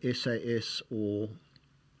 either SAS or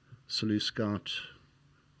Selous Scout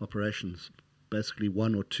operations. Basically,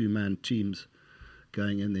 1 or 2 man teams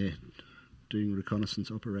going in there, doing reconnaissance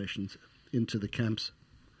operations into the camps.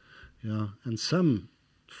 And some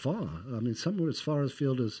far. I mean, some were as far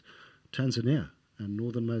afield as Tanzania and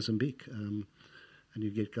northern Mozambique. And you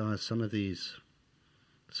get guys, some of these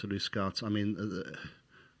Selous Scouts. I mean,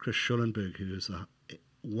 Chris Schellenberg, who is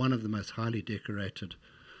one of the most highly decorated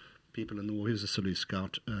people in the war, he was a Selous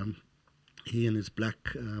Scout. He and his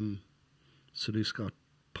black Selous Scout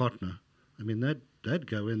partner, I mean, they'd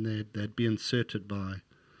go in there, they'd be inserted by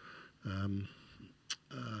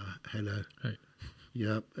Halo. Hey.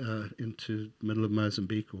 Into the middle of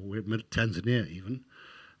Mozambique or Tanzania even,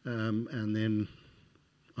 and then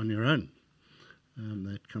on your own.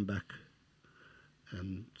 They'd come back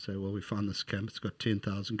and say, well, we found this camp, it's got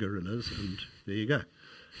 10,000 guerrillas, and there you go.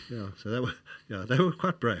 So they were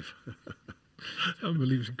quite brave.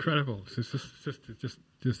 Unbelievable, it's incredible. It's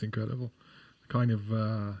just incredible. The kind of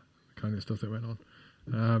stuff that went on.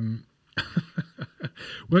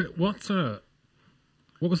 What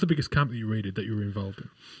was the biggest camp that you raided that you were involved in?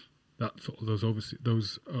 That sort of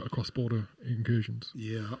those cross-border incursions.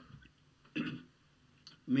 Yeah.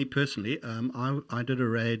 Me personally, I did a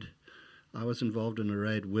raid. I was involved in a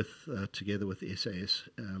raid together with the SAS,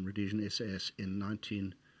 Rhodesian SAS, in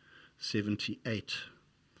 1978.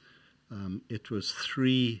 It was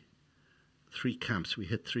three camps. We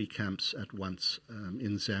hit 3 camps at once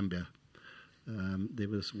in Zambia. There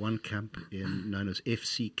was one camp known as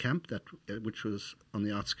FC Camp, which was on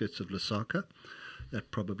the outskirts of Lusaka,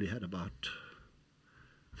 that probably had about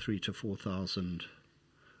 3,000 to 4,000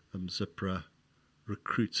 Zipra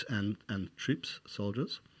recruits and troops,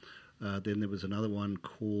 soldiers. Then there was another one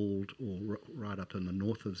right up in the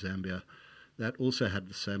north of Zambia, that also had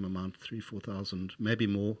the same amount, 3,000-4,000, maybe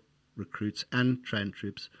more recruits and trained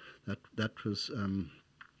troops. That was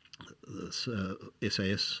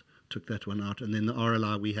SAS. Took that one out, and then the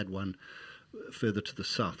RLI, we had one further to the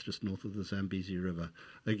south, just north of the Zambezi River.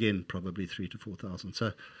 Again, probably 3,000 to 4,000.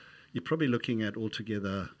 So you're probably looking at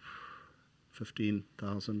altogether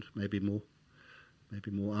 15,000, maybe more. I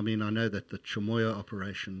mean, I know that the Chamoya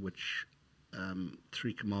operation, which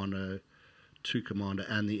 3 Commando, 2 Commander,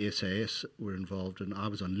 and the SAS were involved, and I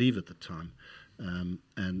was on leave at the time,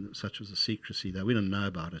 and such was the secrecy that we didn't know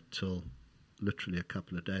about it till literally a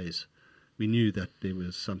couple of days. We knew that there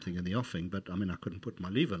was something in the offing, but I mean, I couldn't put my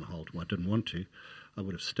leave on hold. Well, I didn't want to. I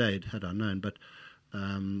would have stayed had I known. But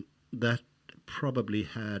that probably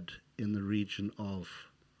had in the region of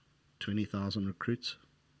 20,000 recruits,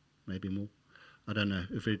 maybe more. I don't know.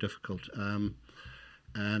 Very difficult.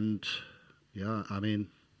 And yeah, I mean,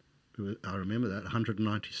 I remember that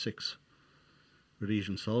 196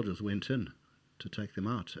 Rhodesian soldiers went in to take them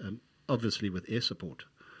out, obviously with air support.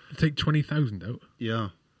 To take 20,000 out? Yeah.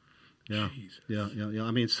 Yeah, Jeez. yeah.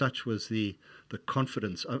 I mean, such was the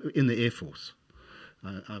confidence in the Air Force.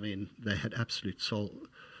 I mean, they had absolute soul.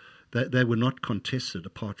 they were not contested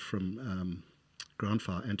apart from ground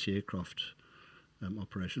fire anti-aircraft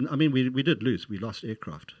operation. I mean, we did lose. We lost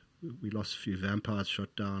aircraft. We lost a few Vampires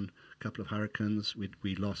shot down, a couple of Hurricanes.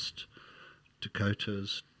 We lost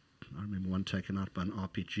Dakotas. I remember one taken out by an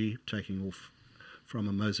RPG, taking off from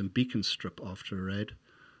a Mozambican strip after a raid.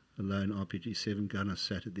 A lone RPG 7 gunner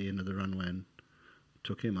sat at the end of the runway and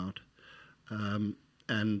took him out.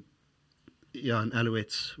 And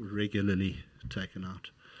Alouettes were regularly taken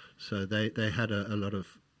out. So they had a lot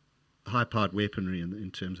of high-powered weaponry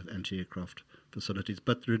in terms of anti-aircraft facilities,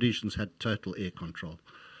 but the Rhodesians had total air control,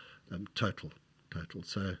 total.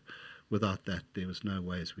 So without that, there was no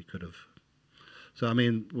ways we could have. So I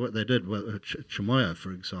mean, what they did, Chimoio,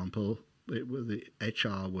 for example, the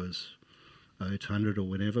HR was 800 or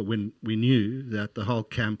whatever. When we knew that the whole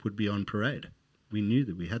camp would be on parade, we knew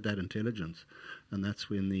that we had that intelligence, and that's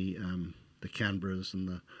when the Canberras and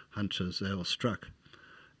the Hunters, they all struck.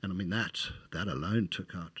 And I mean, that alone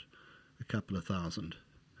took out a couple of thousand.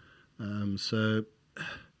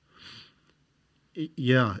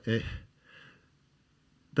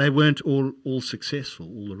 They weren't all successful,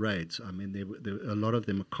 all the raids. I mean, a lot of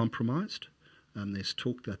them are compromised. There's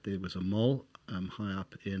talk that there was a mole high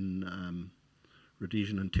up in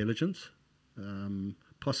Rhodesian intelligence,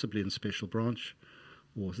 possibly in Special Branch,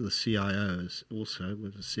 or the CIO is also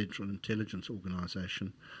with the Central Intelligence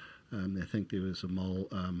Organisation. They think there was a mole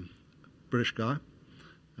British guy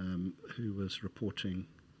who was reporting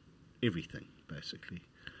everything, basically,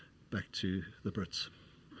 back to the Brits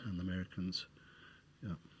and the Americans.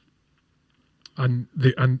 Yeah. And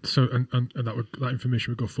that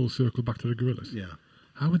information would go full circle back to the guerrillas. Yeah.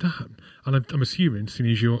 How would that happen? And I'm assuming, seeing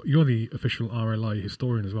as you're the official RLI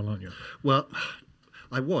historian as well, aren't you? Well,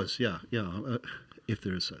 I was, yeah. If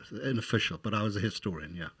there is an official, but I was a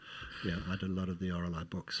historian, yeah. I did a lot of the RLI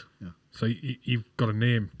books, yeah. So you've got a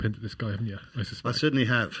name pinned to this guy, haven't you? I suspect. I certainly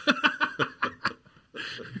have.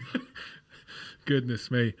 Goodness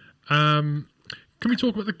me. Can we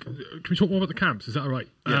talk more about the camps? Is that all right?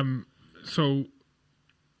 Yeah. So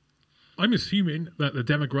I'm assuming that the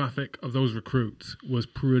demographic of those recruits was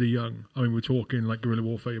pretty young. I mean, we're talking like guerrilla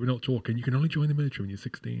warfare. We're not talking, you can only join the military when you're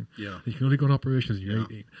 16. Yeah. You can only go on operations when you're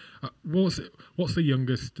 18. What's the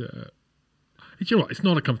youngest... you know what? It's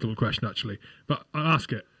not a comfortable question, actually, but I'll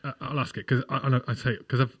ask it.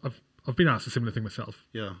 Because I've been asked a similar thing myself.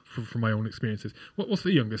 Yeah. From my own experiences. What's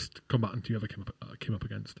the youngest combatant you ever came up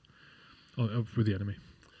against with the enemy?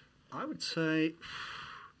 I would say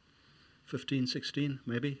 15, 16,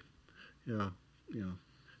 maybe. Yeah.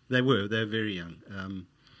 They're very young.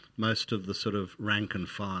 Most of the sort of rank and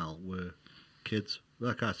file were kids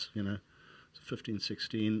like us, so 15,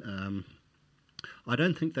 16. I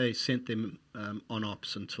don't think they sent them on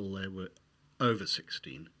ops until they were over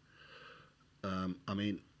 16. I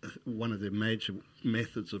mean, one of the major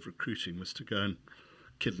methods of recruiting was to go and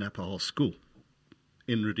kidnap a whole school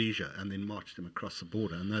in Rhodesia and then march them across the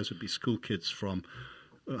border. And those would be school kids from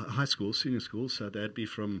high school, senior school, so they'd be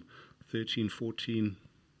from 13, 14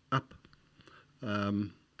 up.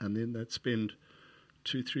 And then they'd spend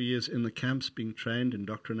 2-3 years in the camps being trained,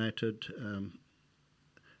 indoctrinated,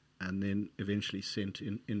 and then eventually sent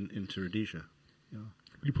into Rhodesia. Yeah.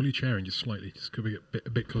 Will you pull your chair in just slightly? Just could we get a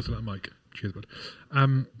bit closer to that mic? Cheers, bud.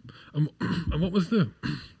 And what was the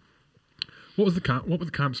camp? What were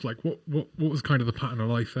the camps like? What was kind of the pattern of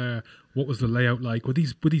life there? What was the layout like? Were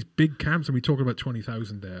these big camps? Are we talking about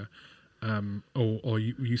 20,000 there? Or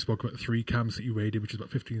you spoke about 3 camps that you raided, which is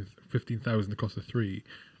about 15,000 across the 3.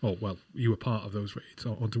 Oh well, you were part of those raids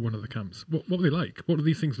onto one of the camps. What were they like? What do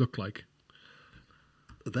these things look like?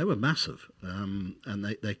 They were massive, and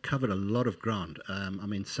they covered a lot of ground. I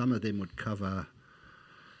mean, some of them would cover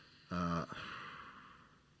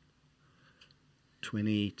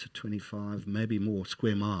 20 to 25, maybe more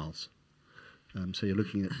square miles. So you're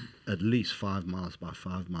looking at least 5 miles by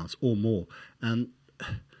 5 miles or more. And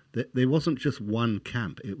there wasn't just one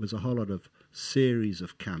camp. It was a whole lot of series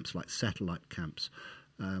of camps, like satellite camps,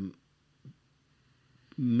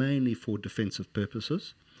 mainly for defensive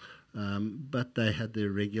purposes. But they had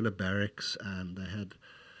their regular barracks, and they had,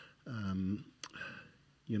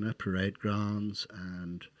 parade grounds,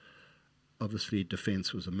 and obviously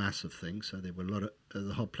defence was a massive thing. So there were a lot of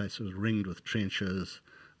the whole place was ringed with trenches,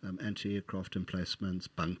 anti-aircraft emplacements,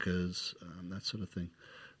 bunkers, that sort of thing.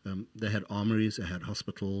 They had armories, they had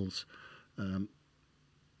hospitals,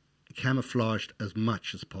 camouflaged as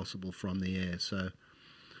much as possible from the air. So,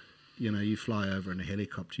 you fly over in a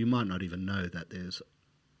helicopter, you might not even know that there's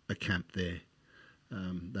a camp there.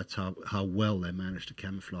 That's how well they managed to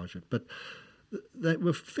camouflage it. But they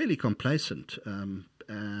were fairly complacent, and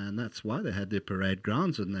and that's why they had their parade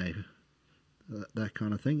grounds and that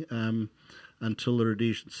kind of thing, until the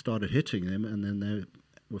Rhodesians started hitting them, and then they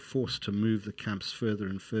were forced to move the camps further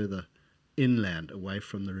and further inland, away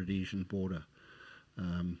from the Rhodesian border,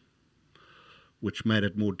 which made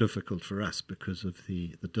it more difficult for us because of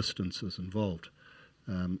the distances involved.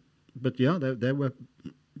 But yeah, they were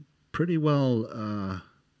pretty well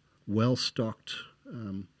stocked,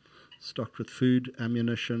 stocked with food,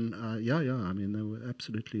 ammunition. I mean, they were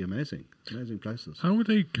absolutely amazing places. How would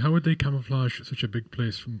they camouflage such a big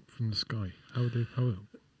place from the sky? How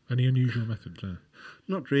any unusual methods there?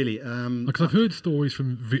 Not really. Because I've heard stories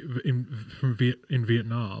from in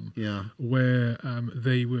Vietnam, where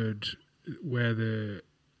the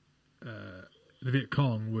Viet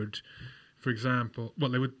Cong would, for example,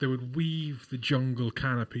 they would weave the jungle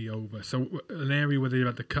canopy over, so an area where they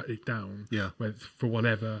had to cut it down, where for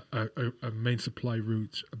whatever a main supply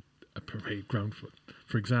route, a parade ground,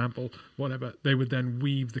 for example, whatever, they would then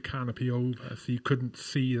weave the canopy over, so you couldn't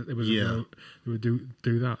see that there was a road. They would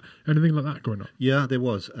do that. Anything like that going on? Yeah, there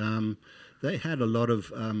was. They had a lot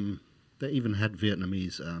of. They even had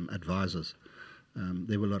Vietnamese advisors.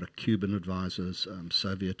 There were a lot of Cuban advisors,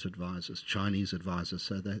 Soviet advisors, Chinese advisors.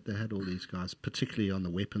 So they had all these guys, particularly on the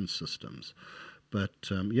weapons systems. But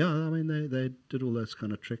I mean, they did all those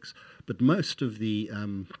kind of tricks. But most of the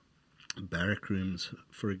barrack rooms,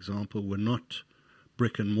 for example, were not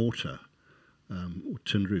brick and mortar or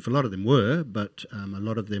tin roof. A lot of them were, but a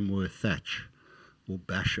lot of them were thatch or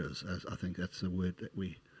bashers, as I think that's the word that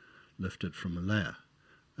we lifted from Malaya.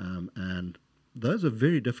 And those are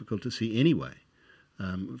very difficult to see anyway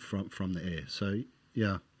from the air. So,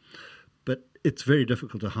 yeah. But it's very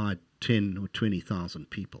difficult to hide 10 or 20,000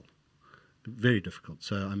 people. Very difficult.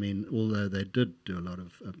 So, I mean, although they did do a lot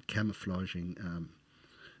of camouflaging,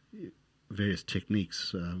 various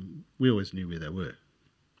techniques, we always knew where they were.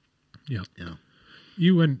 Yeah. Yeah.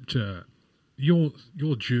 You went your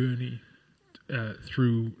journey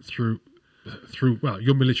through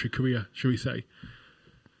your military career, shall we say,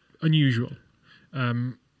 unusual.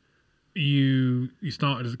 You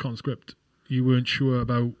started as a conscript. You weren't sure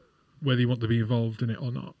about whether you want to be involved in it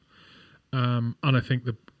or not. And I think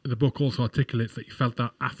the book also articulates that you felt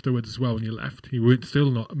that afterwards as well when you left. You weren't still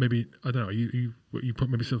not, maybe, I don't know, you put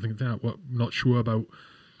maybe some things out, not sure about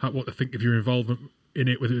what to think of your involvement in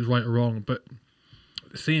it, whether it was right or wrong. But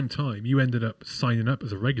at the same time, you ended up signing up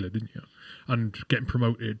as a regular, didn't you? And getting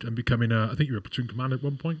promoted and becoming I think you were a platoon commander at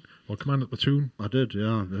one point, or commander of the platoon. I did,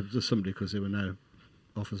 yeah. Just simply because there were no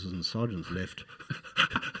officers and sergeants left.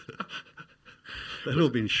 They'd all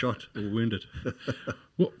been shot or wounded.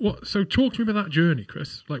 So talk to me about that journey,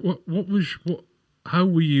 Chris. Like, how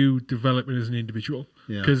were you developing as an individual?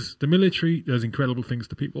 Because the military does incredible things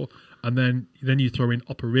to people, and then you throw in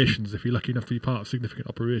operations. If you're lucky enough to be part of significant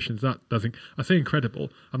operations, that doesn't. I say incredible.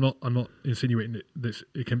 I'm not insinuating that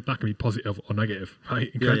that can be positive or negative,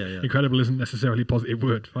 right? Incredible isn't necessarily a positive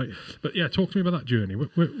word, right? But yeah, talk to me about that journey.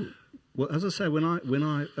 Well, as I say, when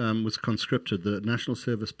I was conscripted, the national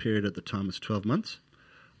service period at the time was 12 months.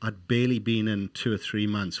 I'd barely been in 2 or 3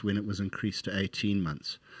 months when it was increased to 18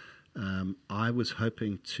 months. I was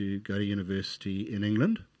hoping to go to university in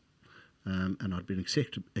England, and I'd been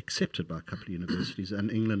accepted by a couple of universities.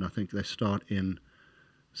 And England, I think they start in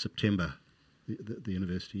September, the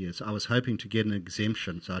university year. So I was hoping to get an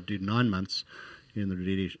exemption. So I'd do 9 months in the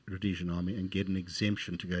Rhodesian Army and get an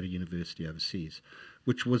exemption to go to university overseas,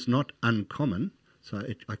 which was not uncommon. So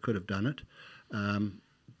I could have done it.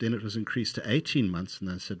 Then it was increased to 18 months, and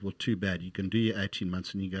they said, well, too bad. You can do your 18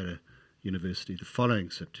 months and you go to university the following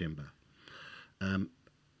September.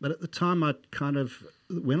 But at the time,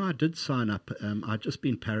 when I did sign up, I'd just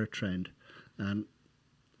been paratrained, and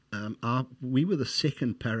we were the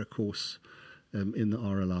second para course in the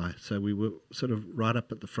RLI, so we were sort of right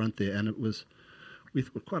up at the front there, and it was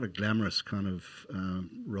quite a glamorous kind of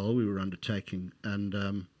role we were undertaking.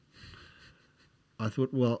 And I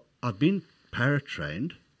thought, well, I've been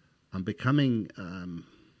paratrained, I'm becoming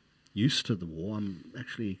used to the war. I'm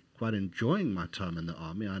actually quite enjoying my time in the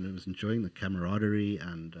army. I was enjoying the camaraderie,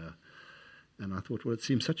 and I thought, well, it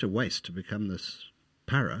seems such a waste to become this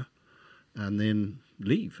para and then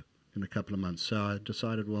leave in a couple of months. So I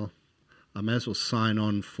decided, well, I may as well sign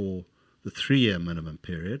on for the 3-year minimum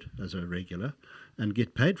period as a regular and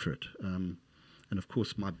get paid for it. And of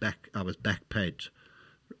course, I was back paid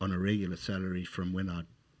on a regular salary from when I'd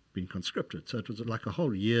been conscripted. So it was like a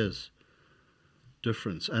whole year's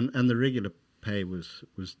difference. And the regular pay was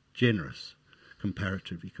generous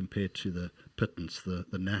comparatively compared to the pittance the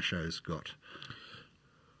Nashos got.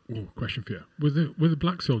 Question for you: were the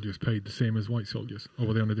black soldiers paid the same as white soldiers, or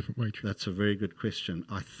were they on a different wage? That's a very good question.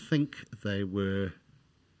 I think they were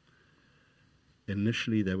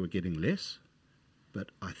initially getting less, but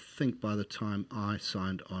I think by the time I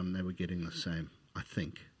signed on, they were getting the same. I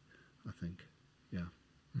think, yeah.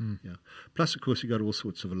 Yeah. Plus, of course, you got all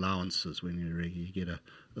sorts of allowances when you're regular. You get a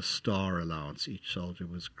star allowance. Each soldier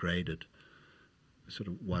was graded, sort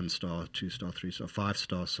of 1-star, 2-star, 3-star,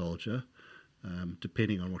 5-star soldier,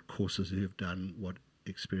 depending on what courses you've done, what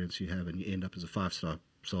experience you have, and you end up as a 5-star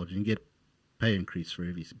soldier. You get pay increase for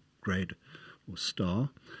every grade or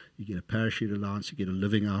star. You get a parachute allowance. You get a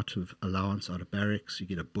living out of allowance out of barracks. You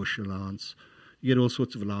get a bush allowance. You get all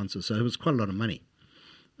sorts of allowances. So it was quite a lot of money.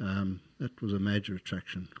 That was a major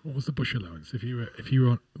attraction. What was the bush allowance? If you were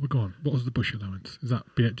gone, what was the bush allowance? Is that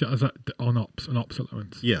on ops, an ops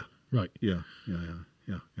allowance? Yeah. Right. Yeah.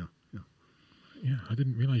 Yeah, I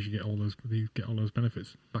didn't realise you get all those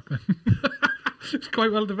benefits back then. It's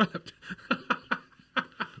quite well developed.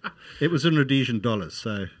 It was in Rhodesian dollars,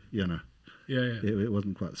 so Yeah. it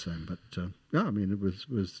wasn't quite the same. But yeah, I mean, it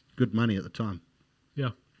was good money at the time.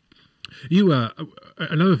 Yeah. You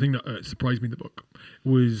another thing that surprised me in the book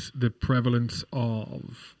was the prevalence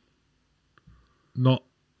of not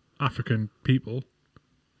African people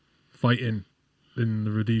fighting in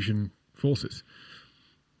the Rhodesian forces.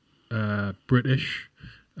 British,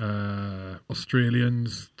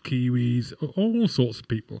 Australians, Kiwis, all sorts of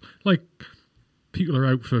people. Like, people are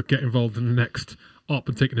out for get involved in the next op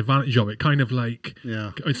and taking advantage of it. Kind of like,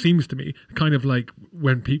 it seems to me, kind of like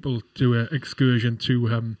when people do an excursion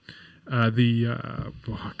to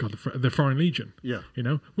the Foreign Legion. Yeah. You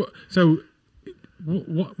know? So,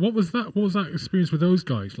 what was that? What was that experience with those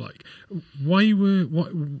guys like? Why were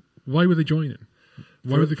they joining?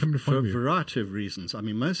 Why were they coming to fight you? For a variety of reasons. I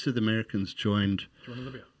mean, most of the Americans joined. Do you want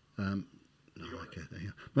Libya?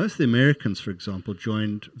 Most of the Americans, for example,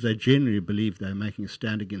 joined. They generally believed they were making a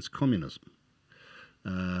stand against communism.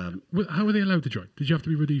 How were they allowed to join? Did you have to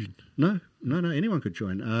be Rhodesian? No. Anyone could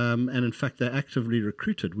join. And in fact, they actively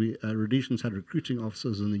recruited. Rhodesians had recruiting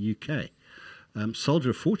officers in the UK. Soldier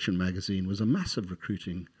of Fortune magazine was a massive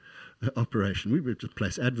recruiting operation. We would just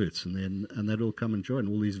place adverts and they'd all come and join.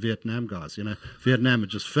 All these Vietnam guys. You know, Vietnam had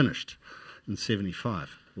just finished in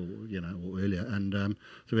 '75 or earlier, and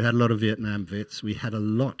so we had a lot of Vietnam vets. We had a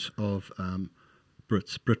lot of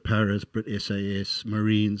Brits, Brit Paras, Brit SAS,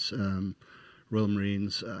 Marines. Royal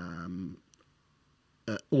Marines,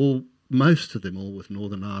 most of them all with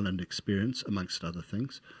Northern Ireland experience, amongst other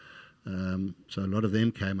things. So a lot of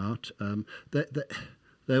them came out.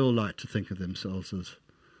 They all like to think of themselves as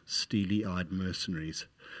steely-eyed mercenaries,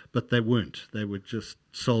 but they weren't. They were just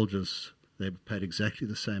soldiers. They were paid exactly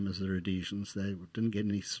the same as the Rhodesians. They didn't get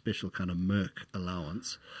any special kind of merc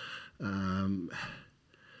allowance,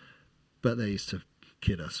 but they used to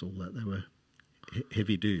kid us all that they were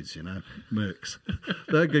heavy dudes, mercs.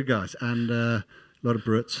 They're good guys. And a lot of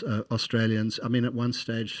Brits, Australians. I mean, at one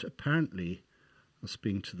stage, apparently, I was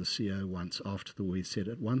speaking to the CO once after the war, he said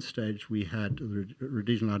at one stage we had, the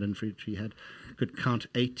Rhodesian Light Infantry could count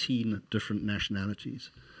 18 different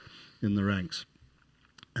nationalities in the ranks.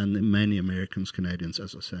 And then mainly Americans, Canadians,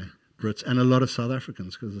 as I say, Brits, and a lot of South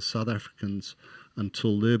Africans, because the South Africans,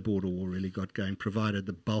 until their border war really got going, provided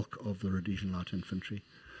the bulk of the Rhodesian Light Infantry.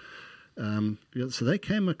 So they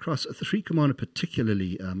came across, the 3 Commander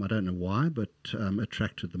particularly, I don't know why, but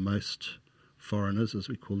attracted the most foreigners, as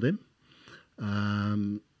we call them.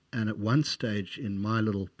 And at one stage in my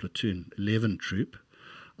little platoon, 11 troop,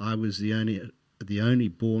 I was the only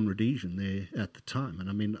born Rhodesian there at the time. And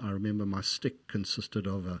I mean, I remember my stick consisted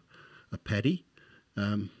of a paddy,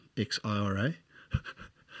 ex-IRA.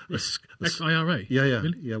 Ex-IRA? Yeah.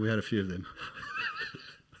 Really? Yeah, we had a few of them.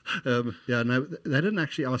 No, they didn't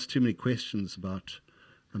actually ask too many questions about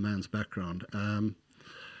a man's background. I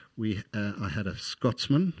had a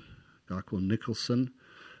Scotsman, a guy called Nicholson,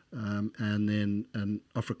 and then an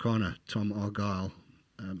Afrikaner, Tom Argyle,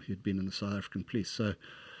 who'd been in the South African police. So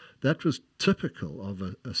that was typical of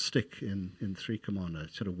a stick in 3 Commander,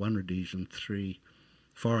 sort of 1 Rhodesian, 3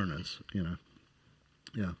 foreigners,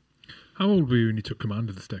 Yeah. How old were you when you took command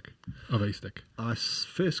of a stick? I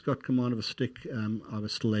first got command of a stick, I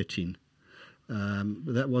was still 18.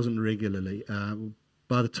 But that wasn't regularly.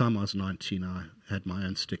 By the time I was 19, I had my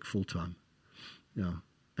own stick full-time. Yeah.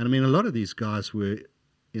 And I mean, a lot of these guys were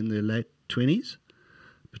in their late 20s,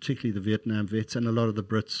 particularly the Vietnam vets, and a lot of the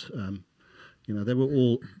Brits. They were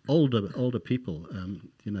all older people.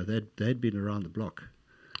 They'd been around the block.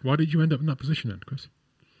 Why did you end up in that position then, Chris?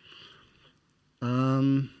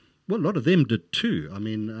 Well, a lot of them did too. I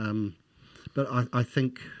mean, but I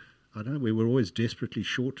think I don't know, we were always desperately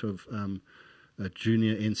short of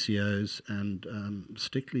junior NCOs and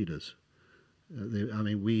stick leaders.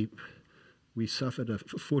 We suffered a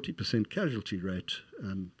 40% casualty rate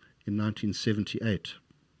in 1978.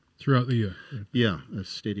 Throughout the year? Yeah,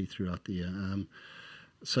 steady throughout the year.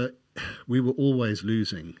 So we were always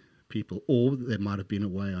losing people, or they might have been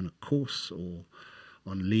away on a course or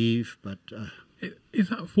on leave. But is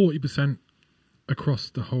that 40% across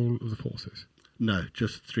the whole of the forces? No,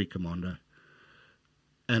 just 3 Commando.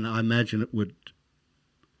 And I imagine it would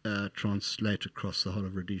translate across the whole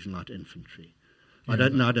of Rhodesian Light Infantry. Yeah, I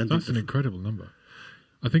don't know. That's an incredible number.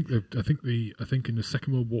 I think in the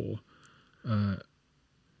Second World War,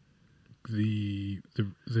 the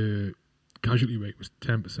casualty rate was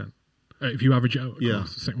 10%. If you average it out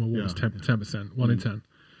across the Second World War, was 10%, 1 in 10.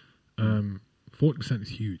 40% is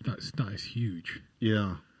huge. That is huge.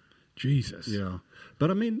 Yeah. Jesus. Yeah.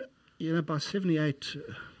 But I mean, by 78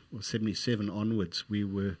 or 77 onwards, we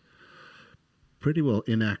were pretty well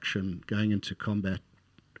in action, going into combat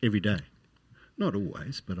every day. Not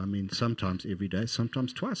always, but I mean, sometimes every day,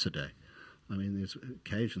 sometimes twice a day. I mean, there's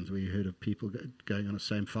occasions where you heard of people going on the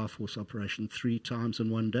same fire force operation 3 times in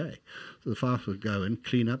one day. So the fire force would go in,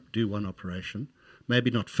 clean up, do one operation, maybe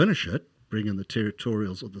not finish it, bring in the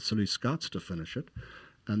territorials or the Selous Scouts to finish it,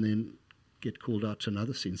 and then get called out to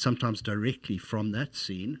another scene, sometimes directly from that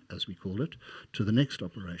scene, as we call it, to the next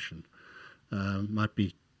operation. Might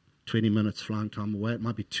be 20 minutes flying time away, it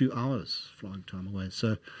might be 2 hours flying time away.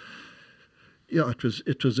 So, yeah, it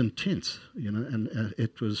was intense, and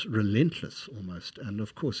it was relentless almost. And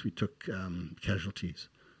of course, we took casualties.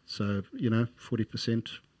 So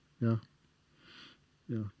 40%, yeah.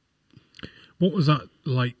 What was that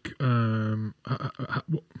like? How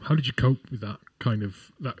did you cope with that kind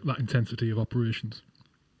of that intensity of operations,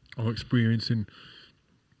 or experiencing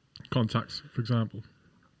contacts, for example?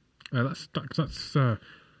 That's another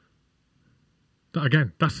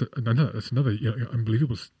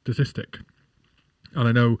unbelievable statistic. And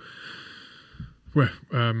I know, with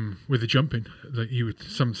the jumping, that you would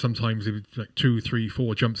sometimes it would like 2, 3,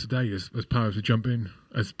 4 jumps a day as part of the jumping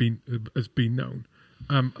has been known.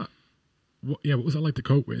 What was that like to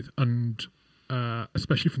cope with, and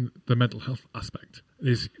especially from the mental health aspect?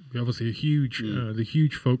 There's obviously a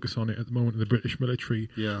huge focus on it at the moment in the British military.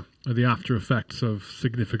 Yeah, the after effects of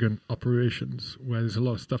significant operations where there's a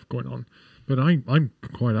lot of stuff going on. But I'm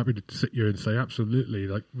quite happy to sit here and say absolutely,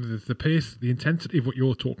 like the pace, the intensity of what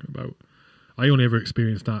you're talking about. I only ever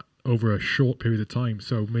experienced that over a short period of time,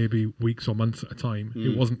 so maybe weeks or months at a time.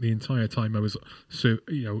 It wasn't the entire time I was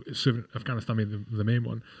serving Afghanistan, the main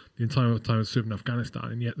one. The entire time I was serving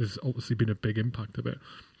Afghanistan, and yet there's obviously been a big impact of it.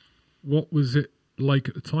 What was it like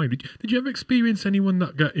at the time? Did you ever experience anyone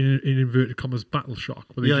that got in inverted commas battle shock,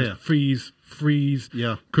 where they just freeze,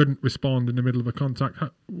 couldn't respond in the middle of a contact?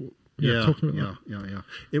 Talk to me about that. Yeah.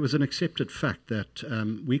 It was an accepted fact that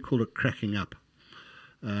we call it cracking up.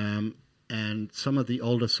 And some of the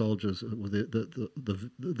older soldiers,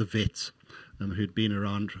 the vets, who'd been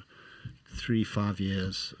around 3-5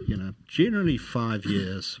 years, generally 5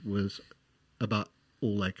 years was about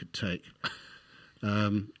all they could take.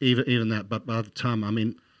 Even that, but by the time,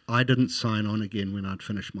 I didn't sign on again when I'd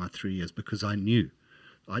finished my 3 years because I knew.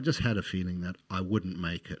 I just had a feeling that I wouldn't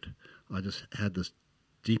make it. I just had this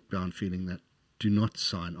deep down feeling that do not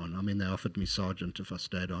sign on. They offered me sergeant if I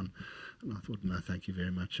stayed on, and I thought, no, thank you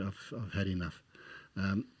very much. I've had enough.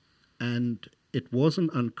 And it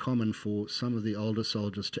wasn't uncommon for some of the older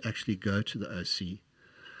soldiers to actually go to the OC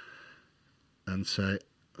and say,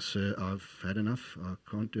 sir, I've had enough. I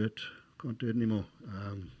can't do it anymore.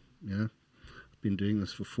 I've been doing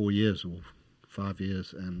this for 4 years or 5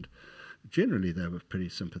 years, and generally they were pretty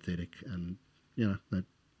sympathetic, and they'd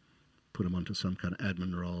put them onto some kind of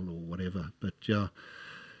admin role or whatever. But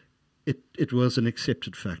it was an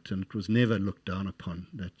accepted fact, and it was never looked down upon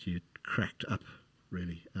that you'd cracked up,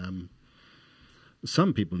 really.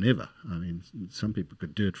 Some people never. Some people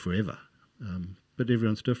could do it forever. But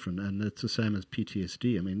everyone's different, and it's the same as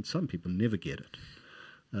PTSD. Some people never get it.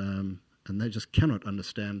 And they just cannot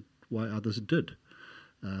understand why others did.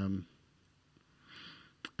 And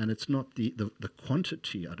it's not the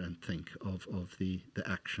quantity, I don't think, of the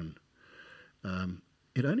action.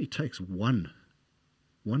 It only takes one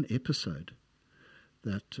episode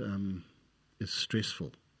that is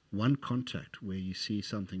stressful, one contact where you see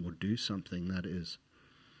something or do something that is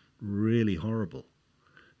really horrible.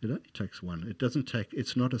 It only takes one. It doesn't take.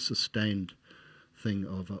 It's not a sustained thing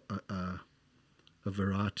of a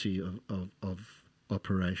variety of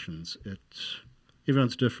operations.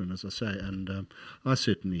 Everyone's different, as I say, and I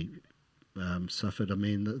certainly suffered. I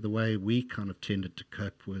mean, the way we kind of tended to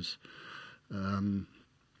cope was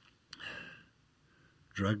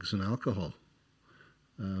drugs and alcohol.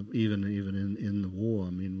 Even in the war,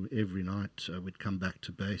 I mean, every night we'd come back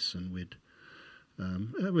to base and we'd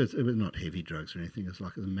it was not heavy drugs or anything. It was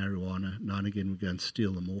like the marijuana. Now and again, we'd go and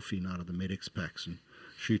steal the morphine out of the medics packs and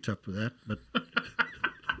shoot up with that. But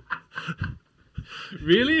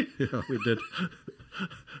Really? yeah, we did.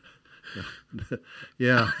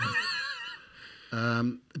 Yeah.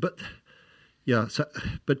 But yeah,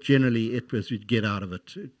 but generally it was we'd get out of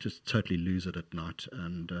it, just totally lose it at night,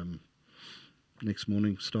 and next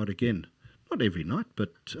morning start again. Not every night,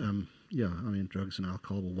 but yeah, I mean, drugs and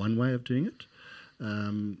alcohol were one way of doing it.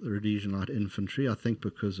 The Rhodesian Light Infantry, I think,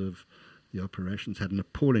 because of the operations, had an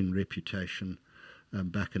appalling reputation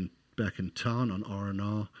back in town on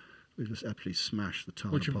R&R. We just absolutely smashed the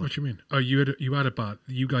town apart. What you mean? Oh, you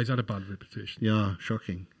guys had a bad reputation. Yeah,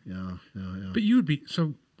 shocking. Yeah. But you'd be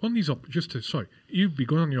so on these you'd be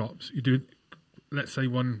going on your ops. You do, let's say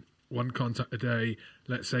one contact a day.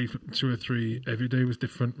 Let's say 2 or 3 every day was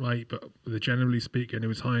different, right? But generally speaking, it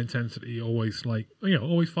was high intensity, always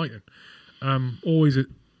always fighting, always at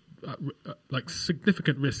like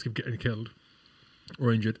significant risk of getting killed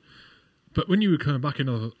or injured. But when you were coming back in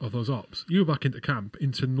of those ops, you were back into camp,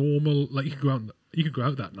 into normal. Like you could go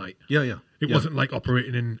out that night. Yeah. It wasn't like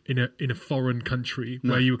operating in a foreign country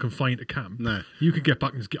where you were confined to camp. No, you could get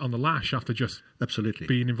back and just get on the lash after just absolutely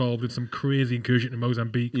being involved in some crazy incursion in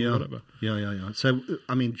Mozambique or whatever. Yeah. So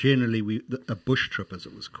I mean, generally, a bush trip, as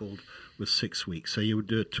it was called, was 6 weeks. So you would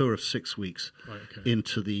do a tour of 6 weeks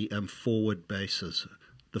into the forward bases,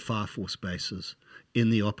 the Fire Force bases, in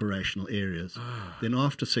the operational areas. Then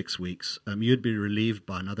after 6 weeks, you'd be relieved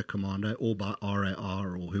by another commando or by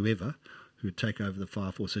RAR or whoever who would take over the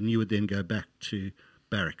Fire Force, and you would then go back to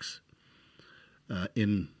barracks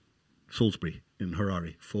in Salisbury, in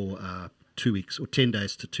Harare, for 2 weeks, or 10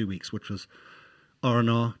 days to 2 weeks, which was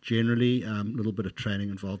R&R generally, a little bit of training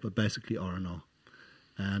involved, but basically R&R.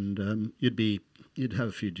 And you'd have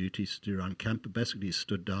a few duties to do around camp, but basically you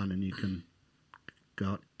stood down and you can go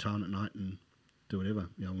out town at night and do whatever,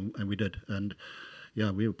 and we did. And yeah,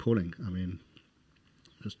 we were appalling. I mean,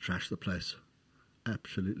 just trashed the place,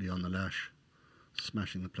 absolutely on the lash,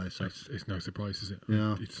 smashing the place up. It's no surprise, is it?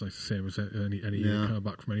 Yeah, it's like the same as any coming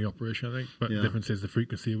back from any operation, I think. But the difference is the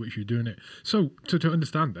frequency at which you're doing it. So to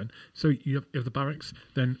understand, then, so you have the barracks,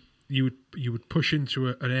 then you would push into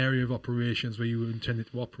an area of operations where you were intended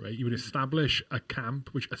to operate. You would establish a camp,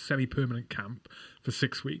 a semi-permanent camp, for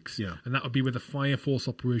 6 weeks. Yeah. And that would be where the Fire Force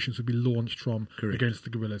operations would be launched from. Correct. Against the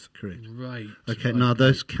guerrillas. Correct. Right. Okay, now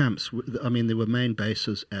those camps, I mean, there were main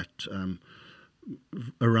bases at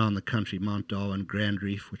around the country, Mount Darwin, Grand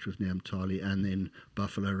Reef, which was near Mtali, and then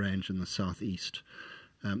Buffalo Range in the southeast.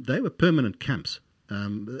 They were permanent camps.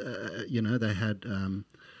 They had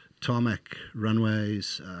tarmac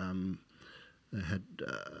runways, they had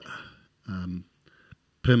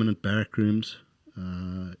permanent barrack rooms.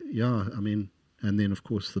 I mean, and then of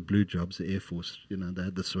course the blue jobs, the Air Force, they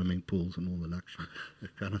had the swimming pools and all the luxury,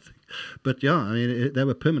 that kind of thing. But yeah, I mean, they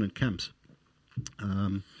were permanent camps.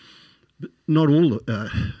 But not all.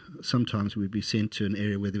 Sometimes we'd be sent to an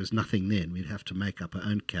area where there was nothing there, and we'd have to make up our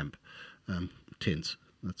own camp, tents,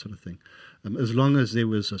 that sort of thing. As long as there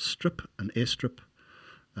was a strip, an airstrip,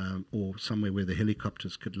 or somewhere where the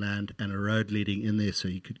helicopters could land, and a road leading in there so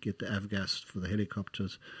you could get the avgas for the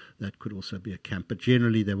helicopters, that could also be a camp. But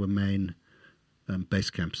generally they were main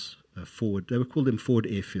base camps forward. They were called them forward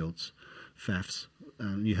airfields, FAFs.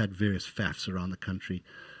 You had various FAFs around the country,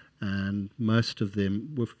 and most of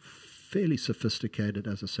them were fairly sophisticated.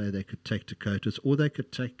 As I say, they could take Dakotas, or they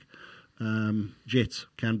could take jets,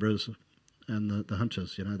 Canberras, and the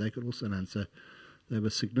Hunters. They could also land. So they were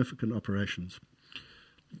significant operations.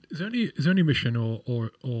 Is there any mission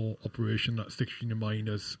or operation that sticks in your mind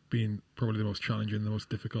as being probably the most challenging, the most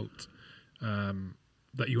difficult,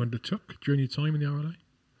 that you undertook during your time in the RLA?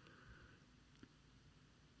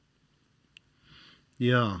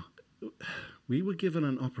 Yeah, we were given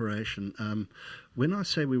an operation. When I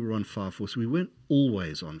say we were on Fire Force, we weren't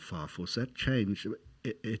always on Fire Force. That changed.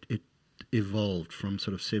 It evolved from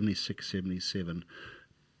sort of 76, 77.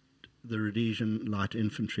 The Rhodesian Light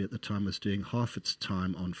Infantry at the time was doing half its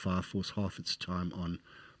time on Fire Force, half its time on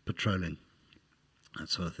patrolling, that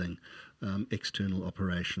sort of thing. External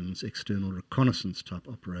operations, external reconnaissance type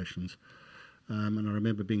operations. And I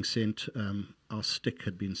remember being sent, our stick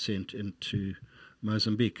had been sent into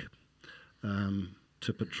Mozambique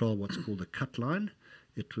to patrol what's called a cut line.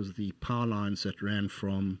 It was the power lines that ran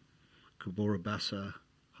from Cahora Bassa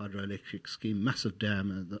hydroelectric scheme, massive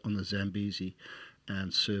dam on the Zambezi,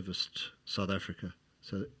 and serviced South Africa.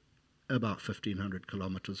 So about 1,500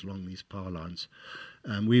 kilometres along these power lines.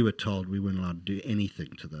 We were told we weren't allowed to do anything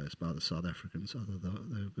to those by the South Africans, although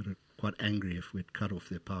they were quite angry if we'd cut off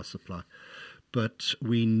their power supply. But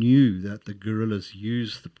we knew that the guerrillas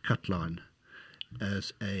used the cut line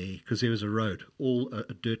because there was a road,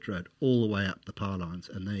 a dirt road, all the way up the power lines,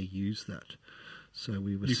 and they used that. So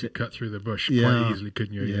we were could cut through the bush quite easily,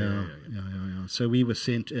 couldn't you? Yeah. So we were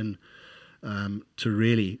sent in to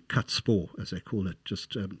really cut spore, as they call it.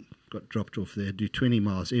 Just got dropped off there, do 20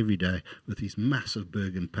 miles every day with these massive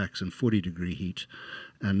Bergen packs in 40-degree heat,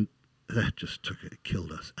 and that just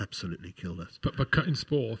killed us, absolutely killed us. But cutting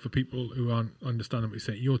spore, for people who aren't understanding what you're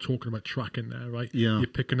saying, you're talking about tracking there, right? Yeah. You're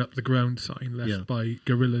picking up the ground sign left by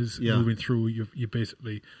guerrillas moving through. You're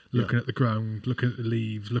basically looking at the ground, looking at the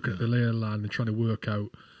leaves, looking at the lay of the land and trying to work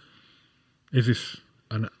out, is this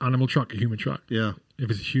an animal track, a human track? Yeah. If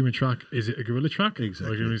it's a human track, is it a guerrilla track? Exactly. Or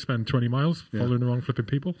are you going to spend 20 miles following around flipping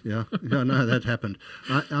people? Yeah. No, that happened.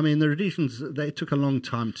 I mean, the Rhodesians, they took a long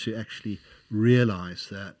time to actually realise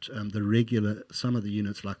that some of the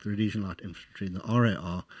units like the Rhodesian Light Infantry and the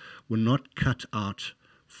RAR were not cut out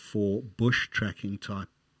for bush tracking type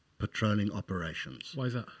patrolling operations. Why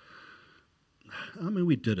is that? I mean,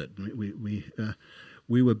 we did it.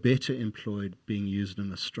 We were better employed being used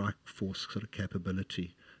in a strike force sort of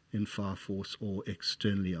capability in fire force or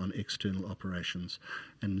externally on external operations,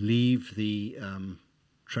 and leave the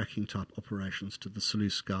tracking type operations to the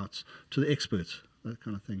Selous Scouts, to the experts, that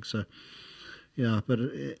kind of thing. So, yeah, but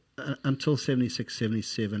until 76,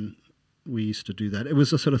 77, we used to do that. It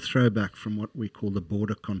was a sort of throwback from what we call the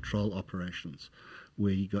border control operations,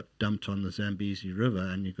 where you got dumped on the Zambezi River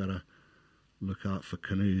and you got to look out for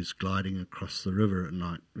canoes gliding across the river at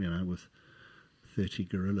night, with 30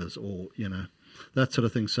 guerrillas or, that sort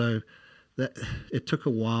of thing. So that it took a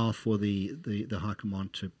while for the High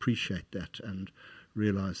Command to appreciate that and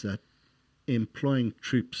realise that employing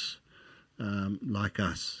troops like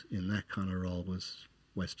us in that kind of role was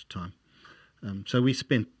a waste of time. So we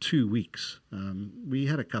spent 2 weeks. We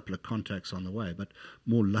had a couple of contacts on the way, but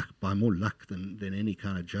more luck than any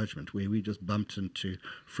kind of judgment, where we just bumped into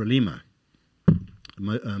Frelimo,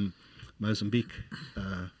 Mozambique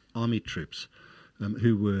army troops,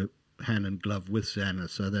 who were hand in glove with ZANA,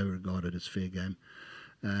 so they were regarded as fair game.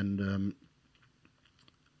 And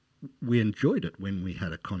we enjoyed it when we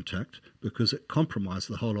had a contact because it compromised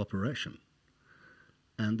the whole operation.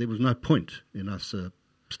 And there was no point in us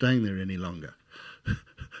staying there any longer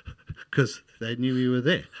because they knew we were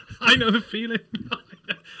there. I know the feeling.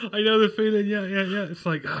 I know the feeling. Yeah. It's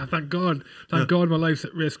like, thank God my life's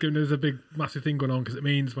at risk and there's a big, massive thing going on, because it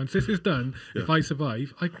means once this is done, if I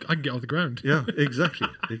survive, I can get off the ground. Yeah, exactly.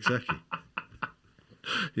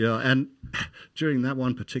 Yeah, and during that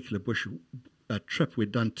one particular bush trip,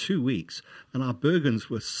 we'd done 2 weeks, and our Bergens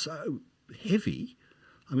were so heavy.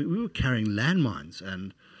 I mean, we were carrying landmines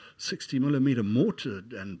and 60mm mortar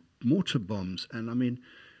and mortar bombs, and I mean,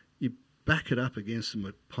 you back it up against them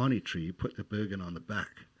with piney tree, you put the Bergen on the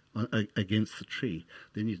back, against the tree,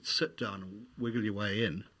 then you'd sit down and wiggle your way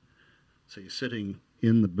in. So you're sitting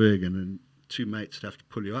in the Bergen and two mates have to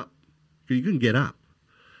pull you up. You couldn't get up.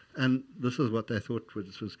 And this is what they thought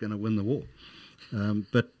was going to win the war.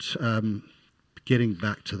 But getting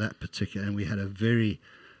back to that particular, and we had a very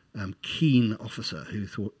keen officer who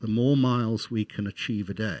thought the more miles we can achieve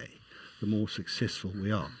a day, the more successful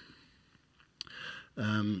we are.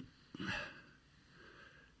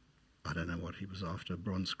 I don't know what he was after,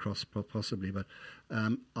 Bronze Cross possibly, but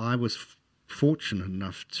I was fortunate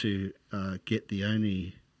enough to get the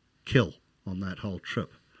only kill on that whole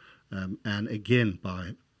trip. And again,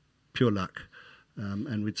 by pure luck,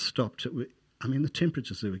 and we'd stopped. The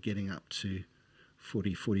temperatures, they were getting up to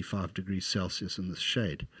 40, 45 degrees Celsius in the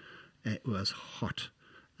shade. It was hot,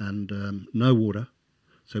 and no water.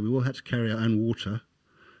 So we all had to carry our own water,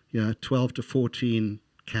 12 to 14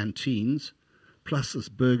 canteens, plus this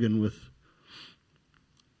Bergen with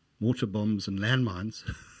mortar bombs and landmines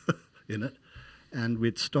in it. And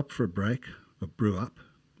we'd stop for a break, or brew up.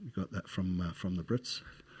 We got that from the Brits.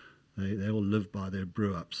 They all live by their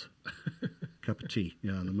brew ups. Cup of tea,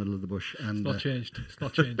 in the middle of the bush. And It's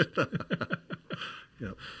not changed.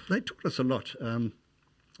 Yeah, they taught us a lot.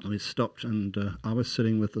 We stopped, and I was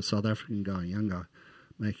sitting with a South African guy, a young guy,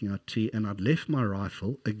 making our tea, and I'd left my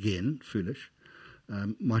rifle, again, foolish.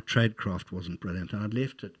 My tradecraft wasn't brilliant, and I'd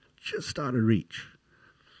left it just out of reach.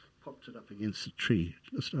 Popped it up against a tree,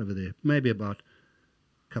 just over there, maybe about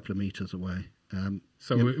a couple of metres away.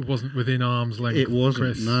 So it wasn't within arm's length. It wasn't.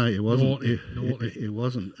 Chris. No, it wasn't. Naughty. It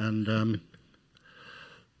wasn't. And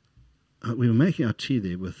we were making our tea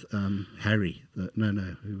there with Harry.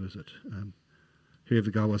 Who was it? Whoever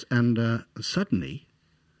the guy was. And suddenly,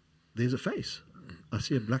 there's a face. I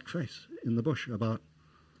see a black face in the bush about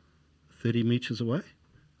 30 meters away.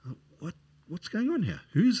 What's going on here?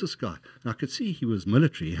 Who's this guy? And I could see he was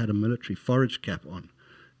military. He had a military forage cap on.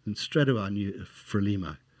 And straight away I knew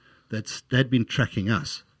Frelimo. They'd been tracking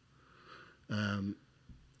us. And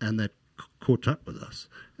they'd caught up with us.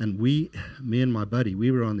 And me and my buddy,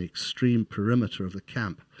 we were on the extreme perimeter of the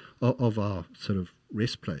camp, of our sort of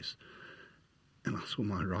rest place. And I saw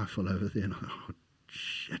my rifle over there, and I thought, oh,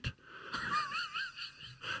 shit.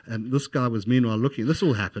 And this guy was meanwhile looking. This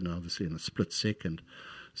all happened, obviously, in a split second.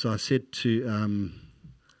 So I said to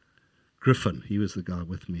Griffin, he was the guy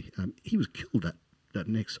with me, he was killed that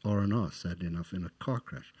next R&R, sadly enough, in a car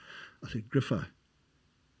crash. I said, Griffo,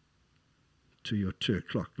 to your 2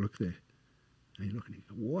 o'clock, look there. And he looked and he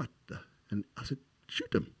goes, what the? And I said,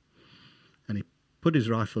 shoot him. And he put his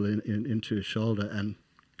rifle into his shoulder and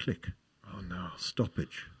click. Oh, no.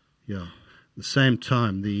 Stoppage. Yeah. At the same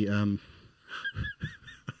time, the...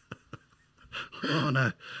 oh,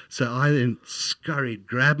 no. So I then scurried,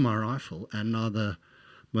 grabbed my rifle, and now the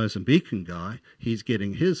Mozambican guy, he's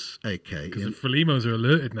getting his AK. Because the Frelimos are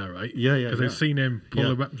alerted now, right? Yeah. Because they've seen him pull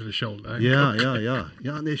the weapon to the shoulder. Yeah,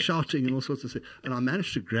 and they're shouting and all sorts of things. And I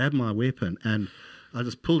managed to grab my weapon, and I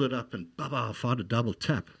just pulled it up, and I fired a double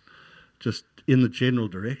tap, just in the general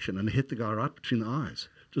direction, and hit the guy right between the eyes.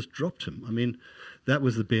 Just dropped him. I mean, that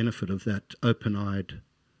was the benefit of that open-eyed,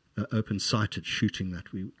 open-sighted shooting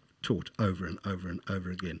that we taught over and over and over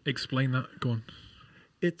again. Explain that. Go on.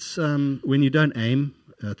 It's when you don't aim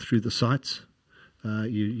through the sights, you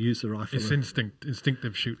use the rifle. It's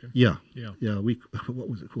instinctive shooting. Yeah. What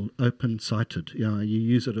was it called? Open-sighted. Yeah, you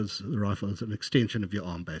use it as the rifle as an extension of your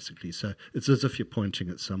arm, basically. So it's as if you're pointing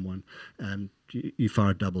at someone, and you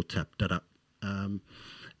fire a double tap, da-da. And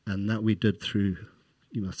that we did through.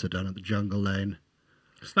 You must have done it, the jungle lane.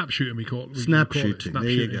 Snap shooting, we call it. Snap shooting. There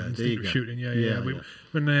you go. Instinctive shooting. Yeah.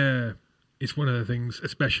 When it's one of the things,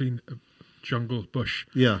 especially in jungle, bush.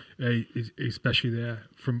 Yeah. Especially there,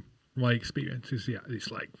 from my experiences,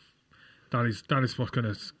 it's like that is what's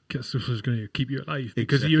going to keep you alive,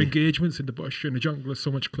 because your engagements in the bush and the jungle are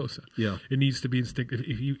so much closer. Yeah. It needs to be instinctive.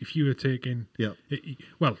 If you were taking, you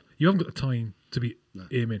haven't got the time to be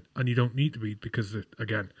aiming, and you don't need to be, because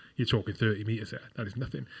again, you're talking 30 meters there. That is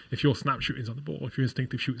nothing. If your snap shooting's on the ball, if your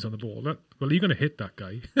instinctive shooting's on the ball, you're going to hit that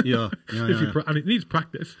guy. And it needs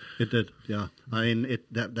practice. It did. Yeah. I mean,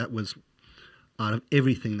 that was. Out of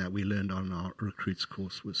everything that we learned on our recruits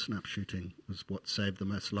course, was snap shooting was what saved the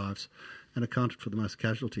most lives and accounted for the most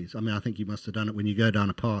casualties. I mean, I think you must have done it when you go down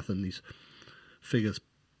a path and these figures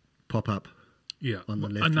pop up on the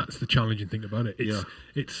left. And that's the challenging thing about it.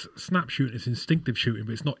 It's snap shooting, it's instinctive shooting,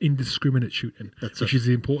 but it's not indiscriminate shooting, which is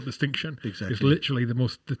the important distinction. Exactly. It's literally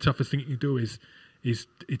the toughest thing you can do is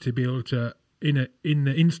to be able to, in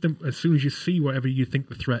the instant, as soon as you see whatever you think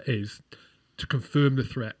the threat is, to confirm the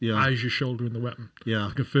threat as you're shouldering the weapon. Yeah.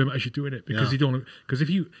 To confirm it as you're doing it, because if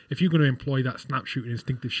you're going to employ that snap shooting,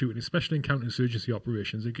 instinctive shooting, especially in counterinsurgency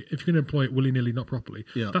operations, if you're going to employ it willy nilly, not properly,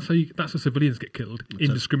 that's how civilians get killed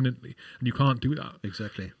indiscriminately, and you can't do that.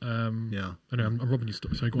 Exactly. I know I'm robbing you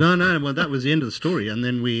stuff. Sorry, go on. No. Well, that was the end of the story, and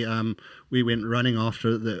then we went running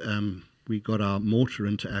after the. We got our mortar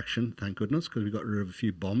into action, thank goodness, because we got rid of a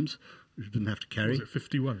few bombs which we didn't have to carry. Was it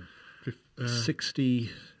 51?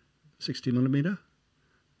 60 millimeter?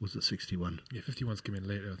 Was it 61? Yeah, 51's came in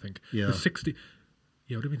later, I think. Yeah. The 60.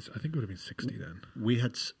 Yeah, I think it would have been 60 then. We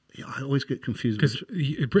had. I always get confused because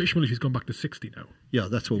British military's gone back to 60 now. Yeah,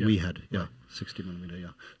 that's what we had. Yeah, 60 millimeter.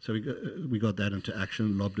 Yeah. So we got that into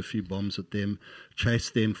action. Lobbed a few bombs at them.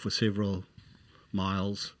 Chased them for several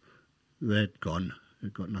miles. They'd gone.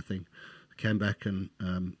 They'd got nothing. Came back and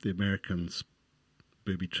the Americans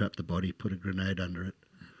booby trapped the body. Put a grenade under it.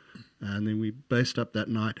 And then we based up that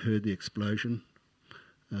night, heard the explosion.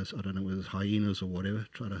 As I don't know whether it was hyenas or whatever,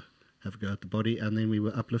 try to have a go at the body, and then we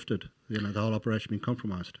were uplifted. The whole operation being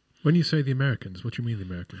compromised. When you say the Americans, what do you mean the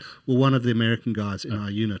Americans? Well, one of the American guys in our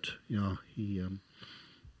unit, he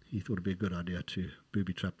thought it'd be a good idea to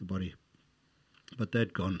booby trap the body. But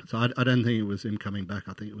they'd gone. So I don't think it was him coming back.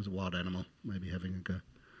 I think it was a wild animal maybe having a go.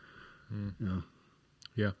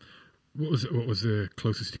 Yeah. What was the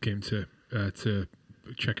closest you came to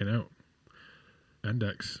checking out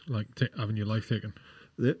Index, like having your life taken?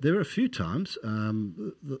 There were a few times.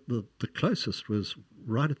 The closest was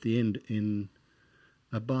right at the end, in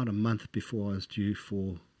about a month before I was due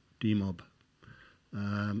for demob,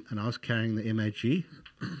 and I was carrying the MAG,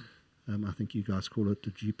 I think you guys call it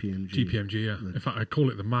the GPMG. GPMG, yeah. In fact, I call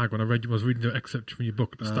it the MAG. When I was reading the excerpt from your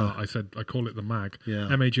book at the start, I said I call it the MAG.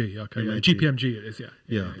 Yeah. MAG, okay. MAG. Yeah. GPMG it is, yeah.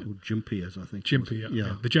 Yeah, or Gympie, as I think. Gympie,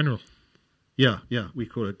 yeah. The General. Yeah, we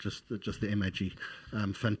call it just the MAG.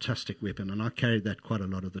 Fantastic weapon, and I carried that quite a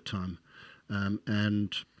lot of the time.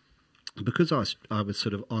 And because I was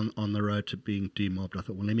sort of on the road to being demobbed, I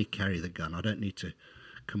thought, well, let me carry the gun. I don't need to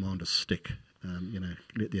command a stick.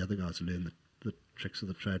 Let the other guys learn the tricks of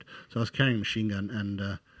the trade. So I was carrying a machine gun, and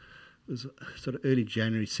it was sort of early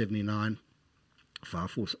January '79. Fire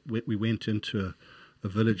Force. We went into a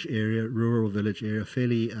village area, rural village area,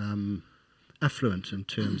 fairly affluent in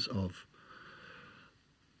terms of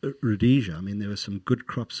Rhodesia. I mean, there were some good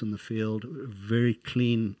crops in the field, very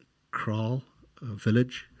clean kraal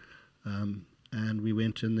village, and we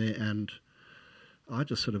went in there, and I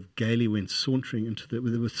just sort of gaily went sauntering into there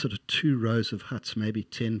were sort of 2 rows of huts, maybe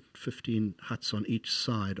 10, 15 huts on each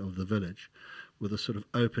side of the village, with a sort of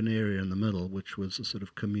open area in the middle, which was a sort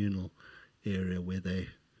of communal area where they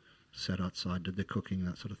sat outside, did their cooking,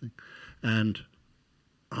 that sort of thing. And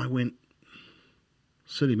I went,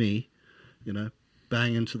 silly me,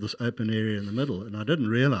 bang into this open area in the middle, and I didn't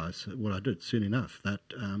realize, well, I did soon enough, that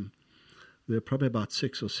there were probably about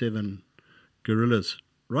 6 or 7 guerrillas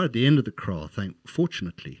right at the end of the kraal,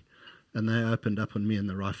 fortunately, and they opened up on me and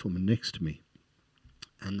the rifleman next to me,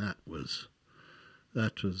 and that was,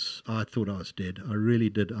 I thought I was dead. I really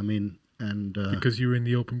did. I mean, and because you were in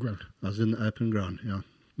the open ground. I was in the open ground. Yeah,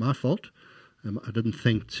 my fault. I didn't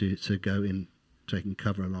think to go in, taking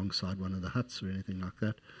cover alongside one of the huts or anything like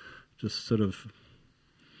that. Just sort of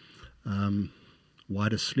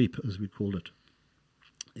wide asleep, as we called it.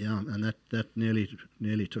 Yeah, and that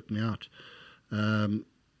nearly took me out.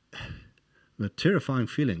 A terrifying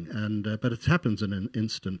feeling, but it happens in an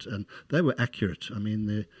instant, and they were accurate. I mean,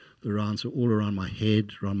 the rounds were all around my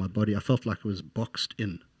head, around my body. I felt like I was boxed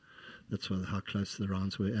in. That's how close the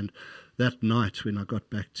rounds were. And that night, when I got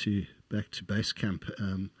back to base camp,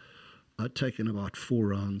 I'd taken about 4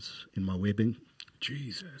 rounds in my webbing.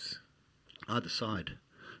 Jesus. Either side.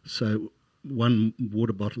 So one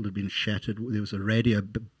water bottle had been shattered. There was a radio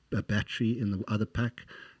a battery in the other pack,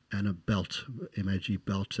 and a belt, MAG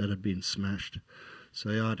belt, that had been smashed. So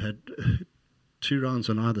yeah, I'd had 2 rounds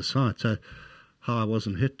on either side. So how I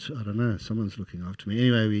wasn't hit, I don't know. Someone's looking after me.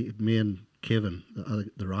 Anyway, me and Kevin,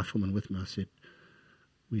 the rifleman with me, I said,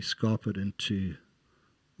 we scarpered into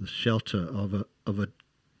the shelter of a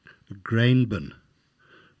grain bin,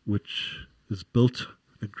 which is built.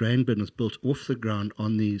 A grain bin is built off the ground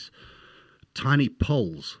on these tiny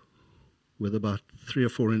poles with about 3 or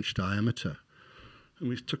 4 inch diameter. And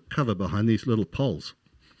we took cover behind these little poles.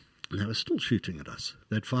 And they were still shooting at us.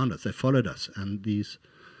 They'd found us. They followed us. And there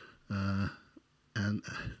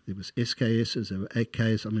was SKSs, there were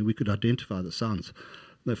AKs. I mean, we could identify the sounds.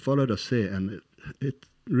 They followed us there. And it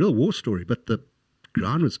real war story. But the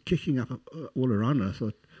ground was kicking up all around. And I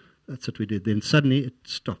thought, that's what we did. Then suddenly it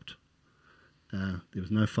stopped. There was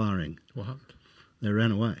no firing. What happened? They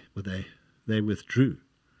ran away. But they withdrew.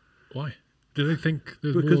 Why? Do they think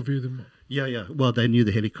there's more of you than more? Yeah. Well, they knew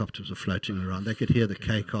the helicopters were floating around. They could hear the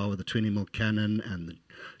K car with the 20mm cannon, and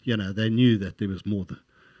they knew that there was more.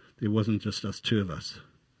 There wasn't just us 2 of us.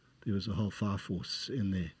 There was a whole fire force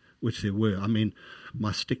in there, which there were. I mean,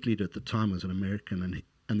 my stick leader at the time was an American,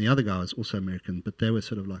 and the other guy was also American, but they were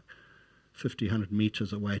sort of like 50, 100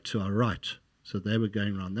 meters away to our right. So they were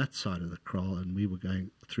going around that side of the kraal, and we were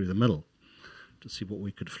going through the middle to see what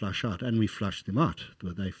we could flush out. And we flushed them out,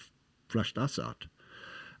 but they flushed us out.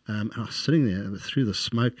 And I was sitting there through the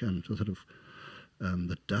smoke and sort of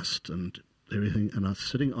the dust and everything, and I was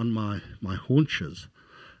sitting on my haunches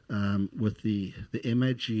with the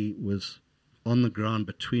MAG was on the ground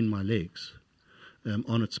between my legs,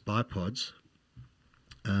 on its bipods,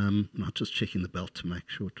 and I was just checking the belt to make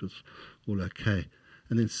sure it was all okay.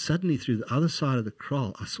 And then suddenly through the other side of the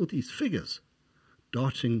kraal, I saw these figures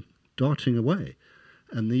darting away.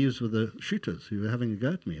 And these were the shooters who were having a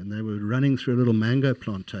go at me, and they were running through a little mango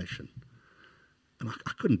plantation. And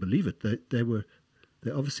I couldn't believe it.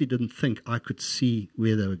 They obviously didn't think I could see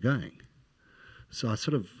where they were going. So I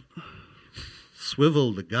sort of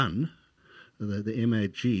swiveled the gun, the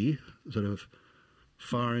MAG, sort of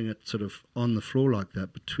firing it sort of on the floor like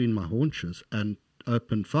that between my haunches, and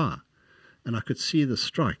opened fire. And I could see the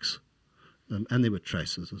strikes, and there were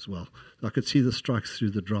tracers as well. I could see the strikes through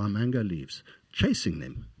the dry mango leaves, chasing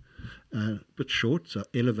them. A bit short, so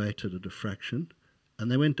I elevated at a fraction,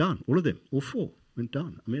 and they went down. All of them, all 4, went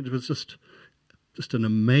down. I mean, it was just an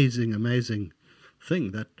amazing, amazing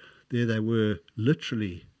thing that there they were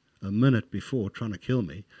literally a minute before trying to kill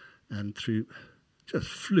me, and through just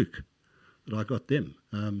fluke, that I got them.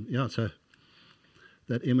 So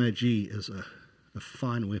that MAG is a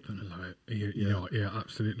fine weapon. I love it. Yeah,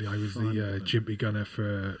 absolutely. I was Fine the weapon. Jimpy gunner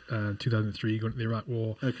for 2003 going to the Iraq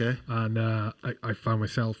War. Okay. And I found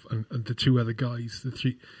myself and the two other guys, the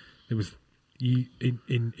three, there was we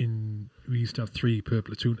used to have three per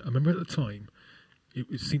platoon. I remember at the time, it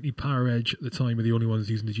was simply Power Edge at the time were the only ones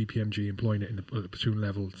using the GPMG, employing it at the platoon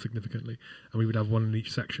level significantly, and we would have one in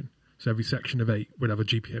each section. So every section of 8 would have a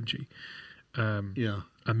GPMG. And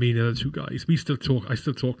me and the other two guys, I still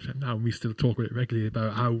talk to him now, and we still talk with it regularly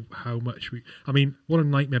about how much what a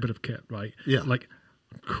nightmare bit of kit, right? Yeah. Like,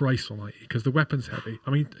 Christ almighty, because the weapon's heavy.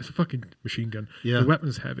 I mean, it's a fucking machine gun. Yeah. The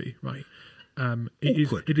weapon's heavy, right?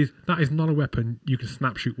 Awkward. That is not a weapon you can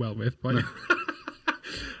snap shoot well with, right? No.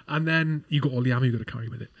 And then you got all the ammo you got to carry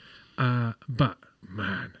with it. But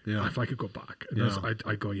man, if I could go back,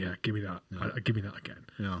 I'd go, give me that. Yeah. Give me that again.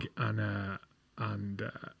 Yeah. And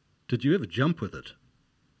did you ever jump with it?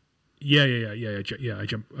 Yeah. I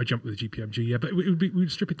jumped with the GPMG. Yeah, but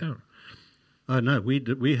we'd strip it down. Oh no,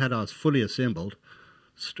 we had ours fully assembled,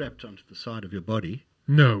 strapped onto the side of your body.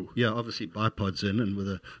 No. Yeah, obviously bipods in, and with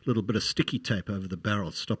a little bit of sticky tape over the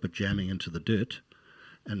barrel, stop it jamming into the dirt,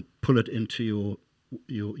 and pull it into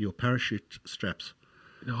your parachute straps.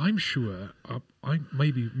 Now, I'm sure, I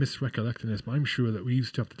may be misrecollecting this, but I'm sure that we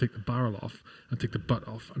used to have to take the barrel off and take the butt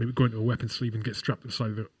off, and it would go into a weapon sleeve and get strapped to the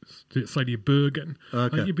side of your Bergen.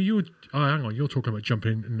 Okay. But hang on, you're talking about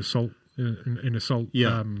jumping in assault, in assault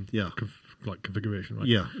configuration, right?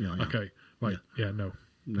 Yeah. Okay, right, yeah, no.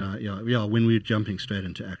 No, yeah. When we were jumping straight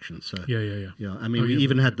into action, so Yeah. I mean, we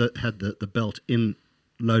even had the belt in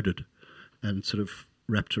loaded and sort of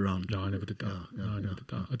wrapped around. No, I never did that. I never did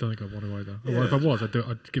that. I don't think I'd want to either. Yeah. Well, if I was,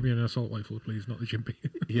 I'd give me an assault rifle, please, not the Jimpy.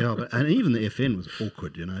 Yeah, and even the FN was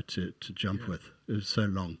awkward, to jump with. It was so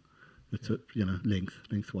long. It's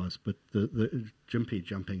lengthwise, but the Jimpy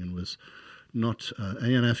jumping in was not.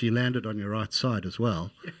 If you landed on your right side as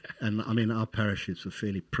well, and I mean our parachutes were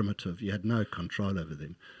fairly primitive. You had no control over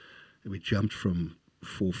them. We jumped from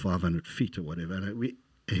 400-500 feet or whatever, and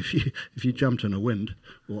if you jumped in a wind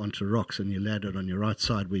or onto rocks and you landed on your right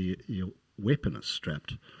side where your weapon is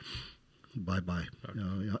strapped, bye.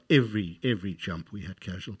 Every jump we had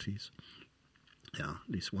casualties. Yeah, at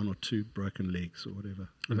least one or two broken legs or whatever.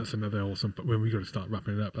 And that's another awesome. But when we got to start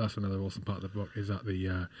wrapping it up, that's another awesome part of the book. Is that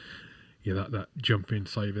that jump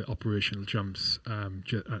inside of it, operational jumps,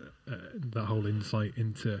 that whole insight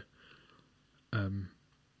into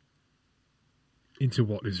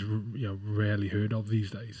what is rarely heard of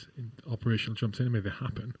these days. In operational jumps, anyway, they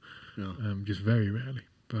happen, just very rarely.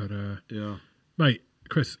 But mate,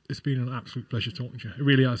 Chris, it's been an absolute pleasure talking to you. It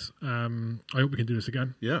really has. I hope we can do this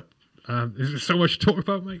again. Yeah. There's so much to talk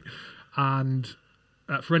about, mate. And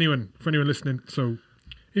for anyone listening, so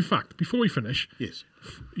in fact, before we finish, yes,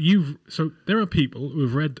 so there are people who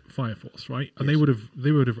have read Fire Force, right? And yes.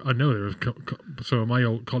 they would have. I know there have. So my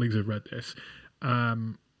old colleagues have read this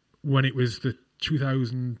when it was the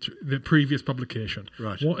previous publication.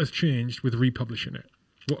 Right. What has changed with republishing it?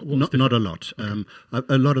 Not a lot. Okay.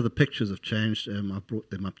 A lot of the pictures have changed. I've brought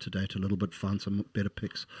them up to date a little bit, found some better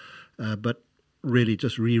pics, but really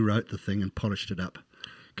just rewrote the thing and polished it up.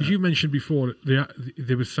 Because you mentioned before there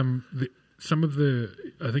was some of the,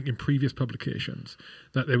 I think in previous publications,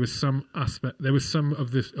 that there was some aspect, there was some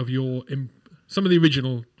of the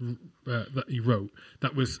original that you wrote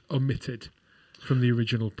that was omitted from the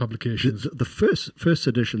original publications. The first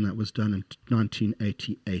edition that was done in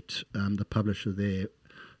 1988, the publisher there,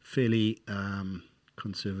 fairly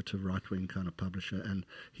conservative, right-wing kind of publisher, and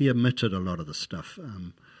he omitted a lot of the stuff,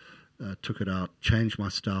 took it out, changed my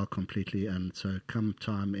style completely, and so come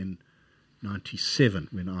time in 97,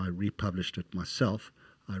 when I republished it myself,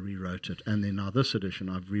 I rewrote it, and then now this edition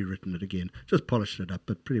I've rewritten it again, just polished it up,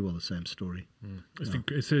 but pretty well the same story.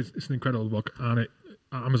 It's an incredible book, and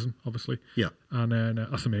Amazon, obviously. Yeah. And then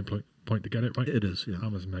that's the main point to get it, right? It is, yeah.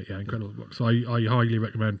 Amazon, mate, incredible book. So I highly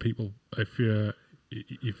recommend people, if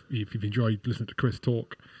you've enjoyed listening to Chris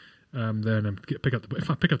talk, then pick up the book. In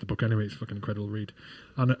fact, pick up the book anyway. It's a fucking incredible read,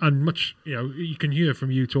 and much you can hear from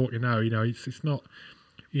you talking now. It's not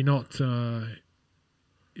you're not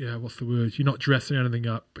what's the word? You're not dressing anything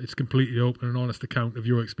up. It's completely open and honest account of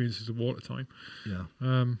your experiences of wartime. Yeah.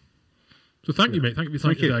 So thank you, mate. Thank you for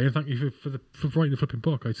your time today, and thank you for writing the flipping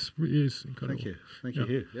book. It really is incredible. Thank you.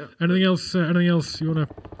 Hugh. Yeah. Anything else you want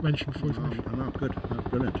to mention before we finish? No, good. No,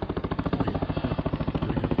 brilliant.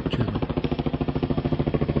 Cheers, mate.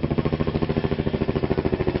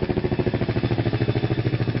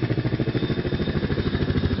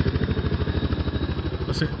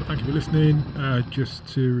 that's it. Thank you for listening. Just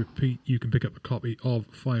to repeat, you can pick up a copy of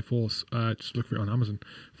Fire Force. Just look for it on Amazon.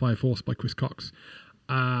 Fire Force by Chris Cox.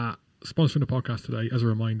 Sponsoring the podcast today, as a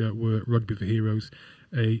reminder, we're Rugby for Heroes,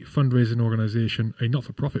 a fundraising organisation, a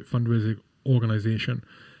not-for-profit fundraising organisation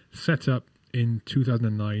set up in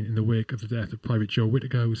 2009 in the wake of the death of Private Joe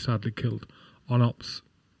Whittaker, who was sadly killed on ops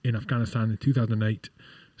in Afghanistan in 2008,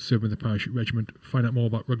 serving the Parachute Regiment. Find out more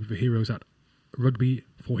about Rugby for Heroes at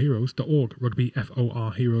rugbyforheroes.org,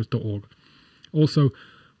 rugbyforheroes.org. Also,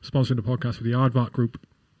 sponsoring the podcast with the Aardvark Group,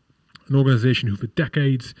 an organisation who for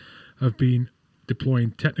decades have been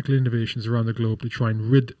deploying technical innovations around the globe to try and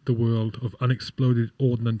rid the world of unexploded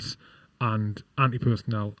ordnance and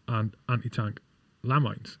anti-personnel and anti-tank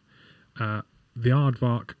landmines. The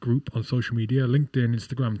Aardvark Group on social media, LinkedIn,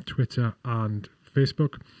 Instagram, Twitter and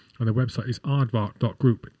Facebook, and the website is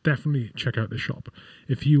aardvark.group. Definitely check out the shop.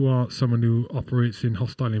 If you are someone who operates in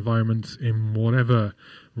hostile environments in whatever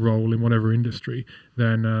role, in whatever industry,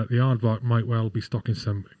 then the Aardvark might well be stocking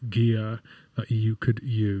some gear that you could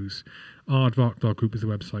use. Aardvark.group is the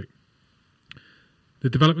website. The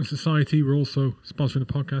Development Society, we're also sponsoring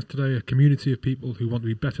the podcast today, a community of people who want to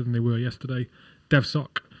be better than they were yesterday.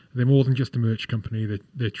 DevSoc, they're more than just a merch company.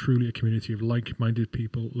 They're truly a community of like-minded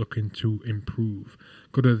people looking to improve.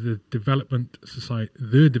 Go to the Development Society,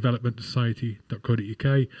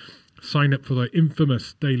 thedevelopmentsociety.co.uk. Sign up for the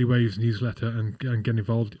infamous Daily Waves newsletter and get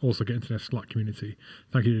involved. Also get into their Slack community.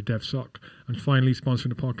 Thank you to DevSoc. And finally, sponsoring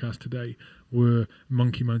the podcast today, we're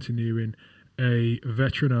Monkey Mountaineering, a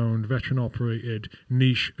veteran-owned, veteran-operated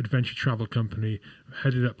niche adventure travel company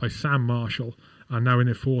headed up by Sam Marshall, and now in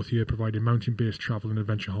their fourth year providing mountain-based travel and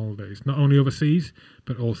adventure holidays, not only overseas,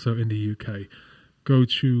 but also in the UK. Go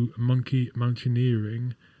to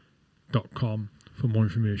monkeymountaineering.com for more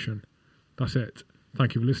information. That's it.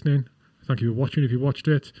 Thank you for listening. Thank you for watching if you watched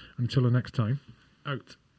it. Until the next time, out.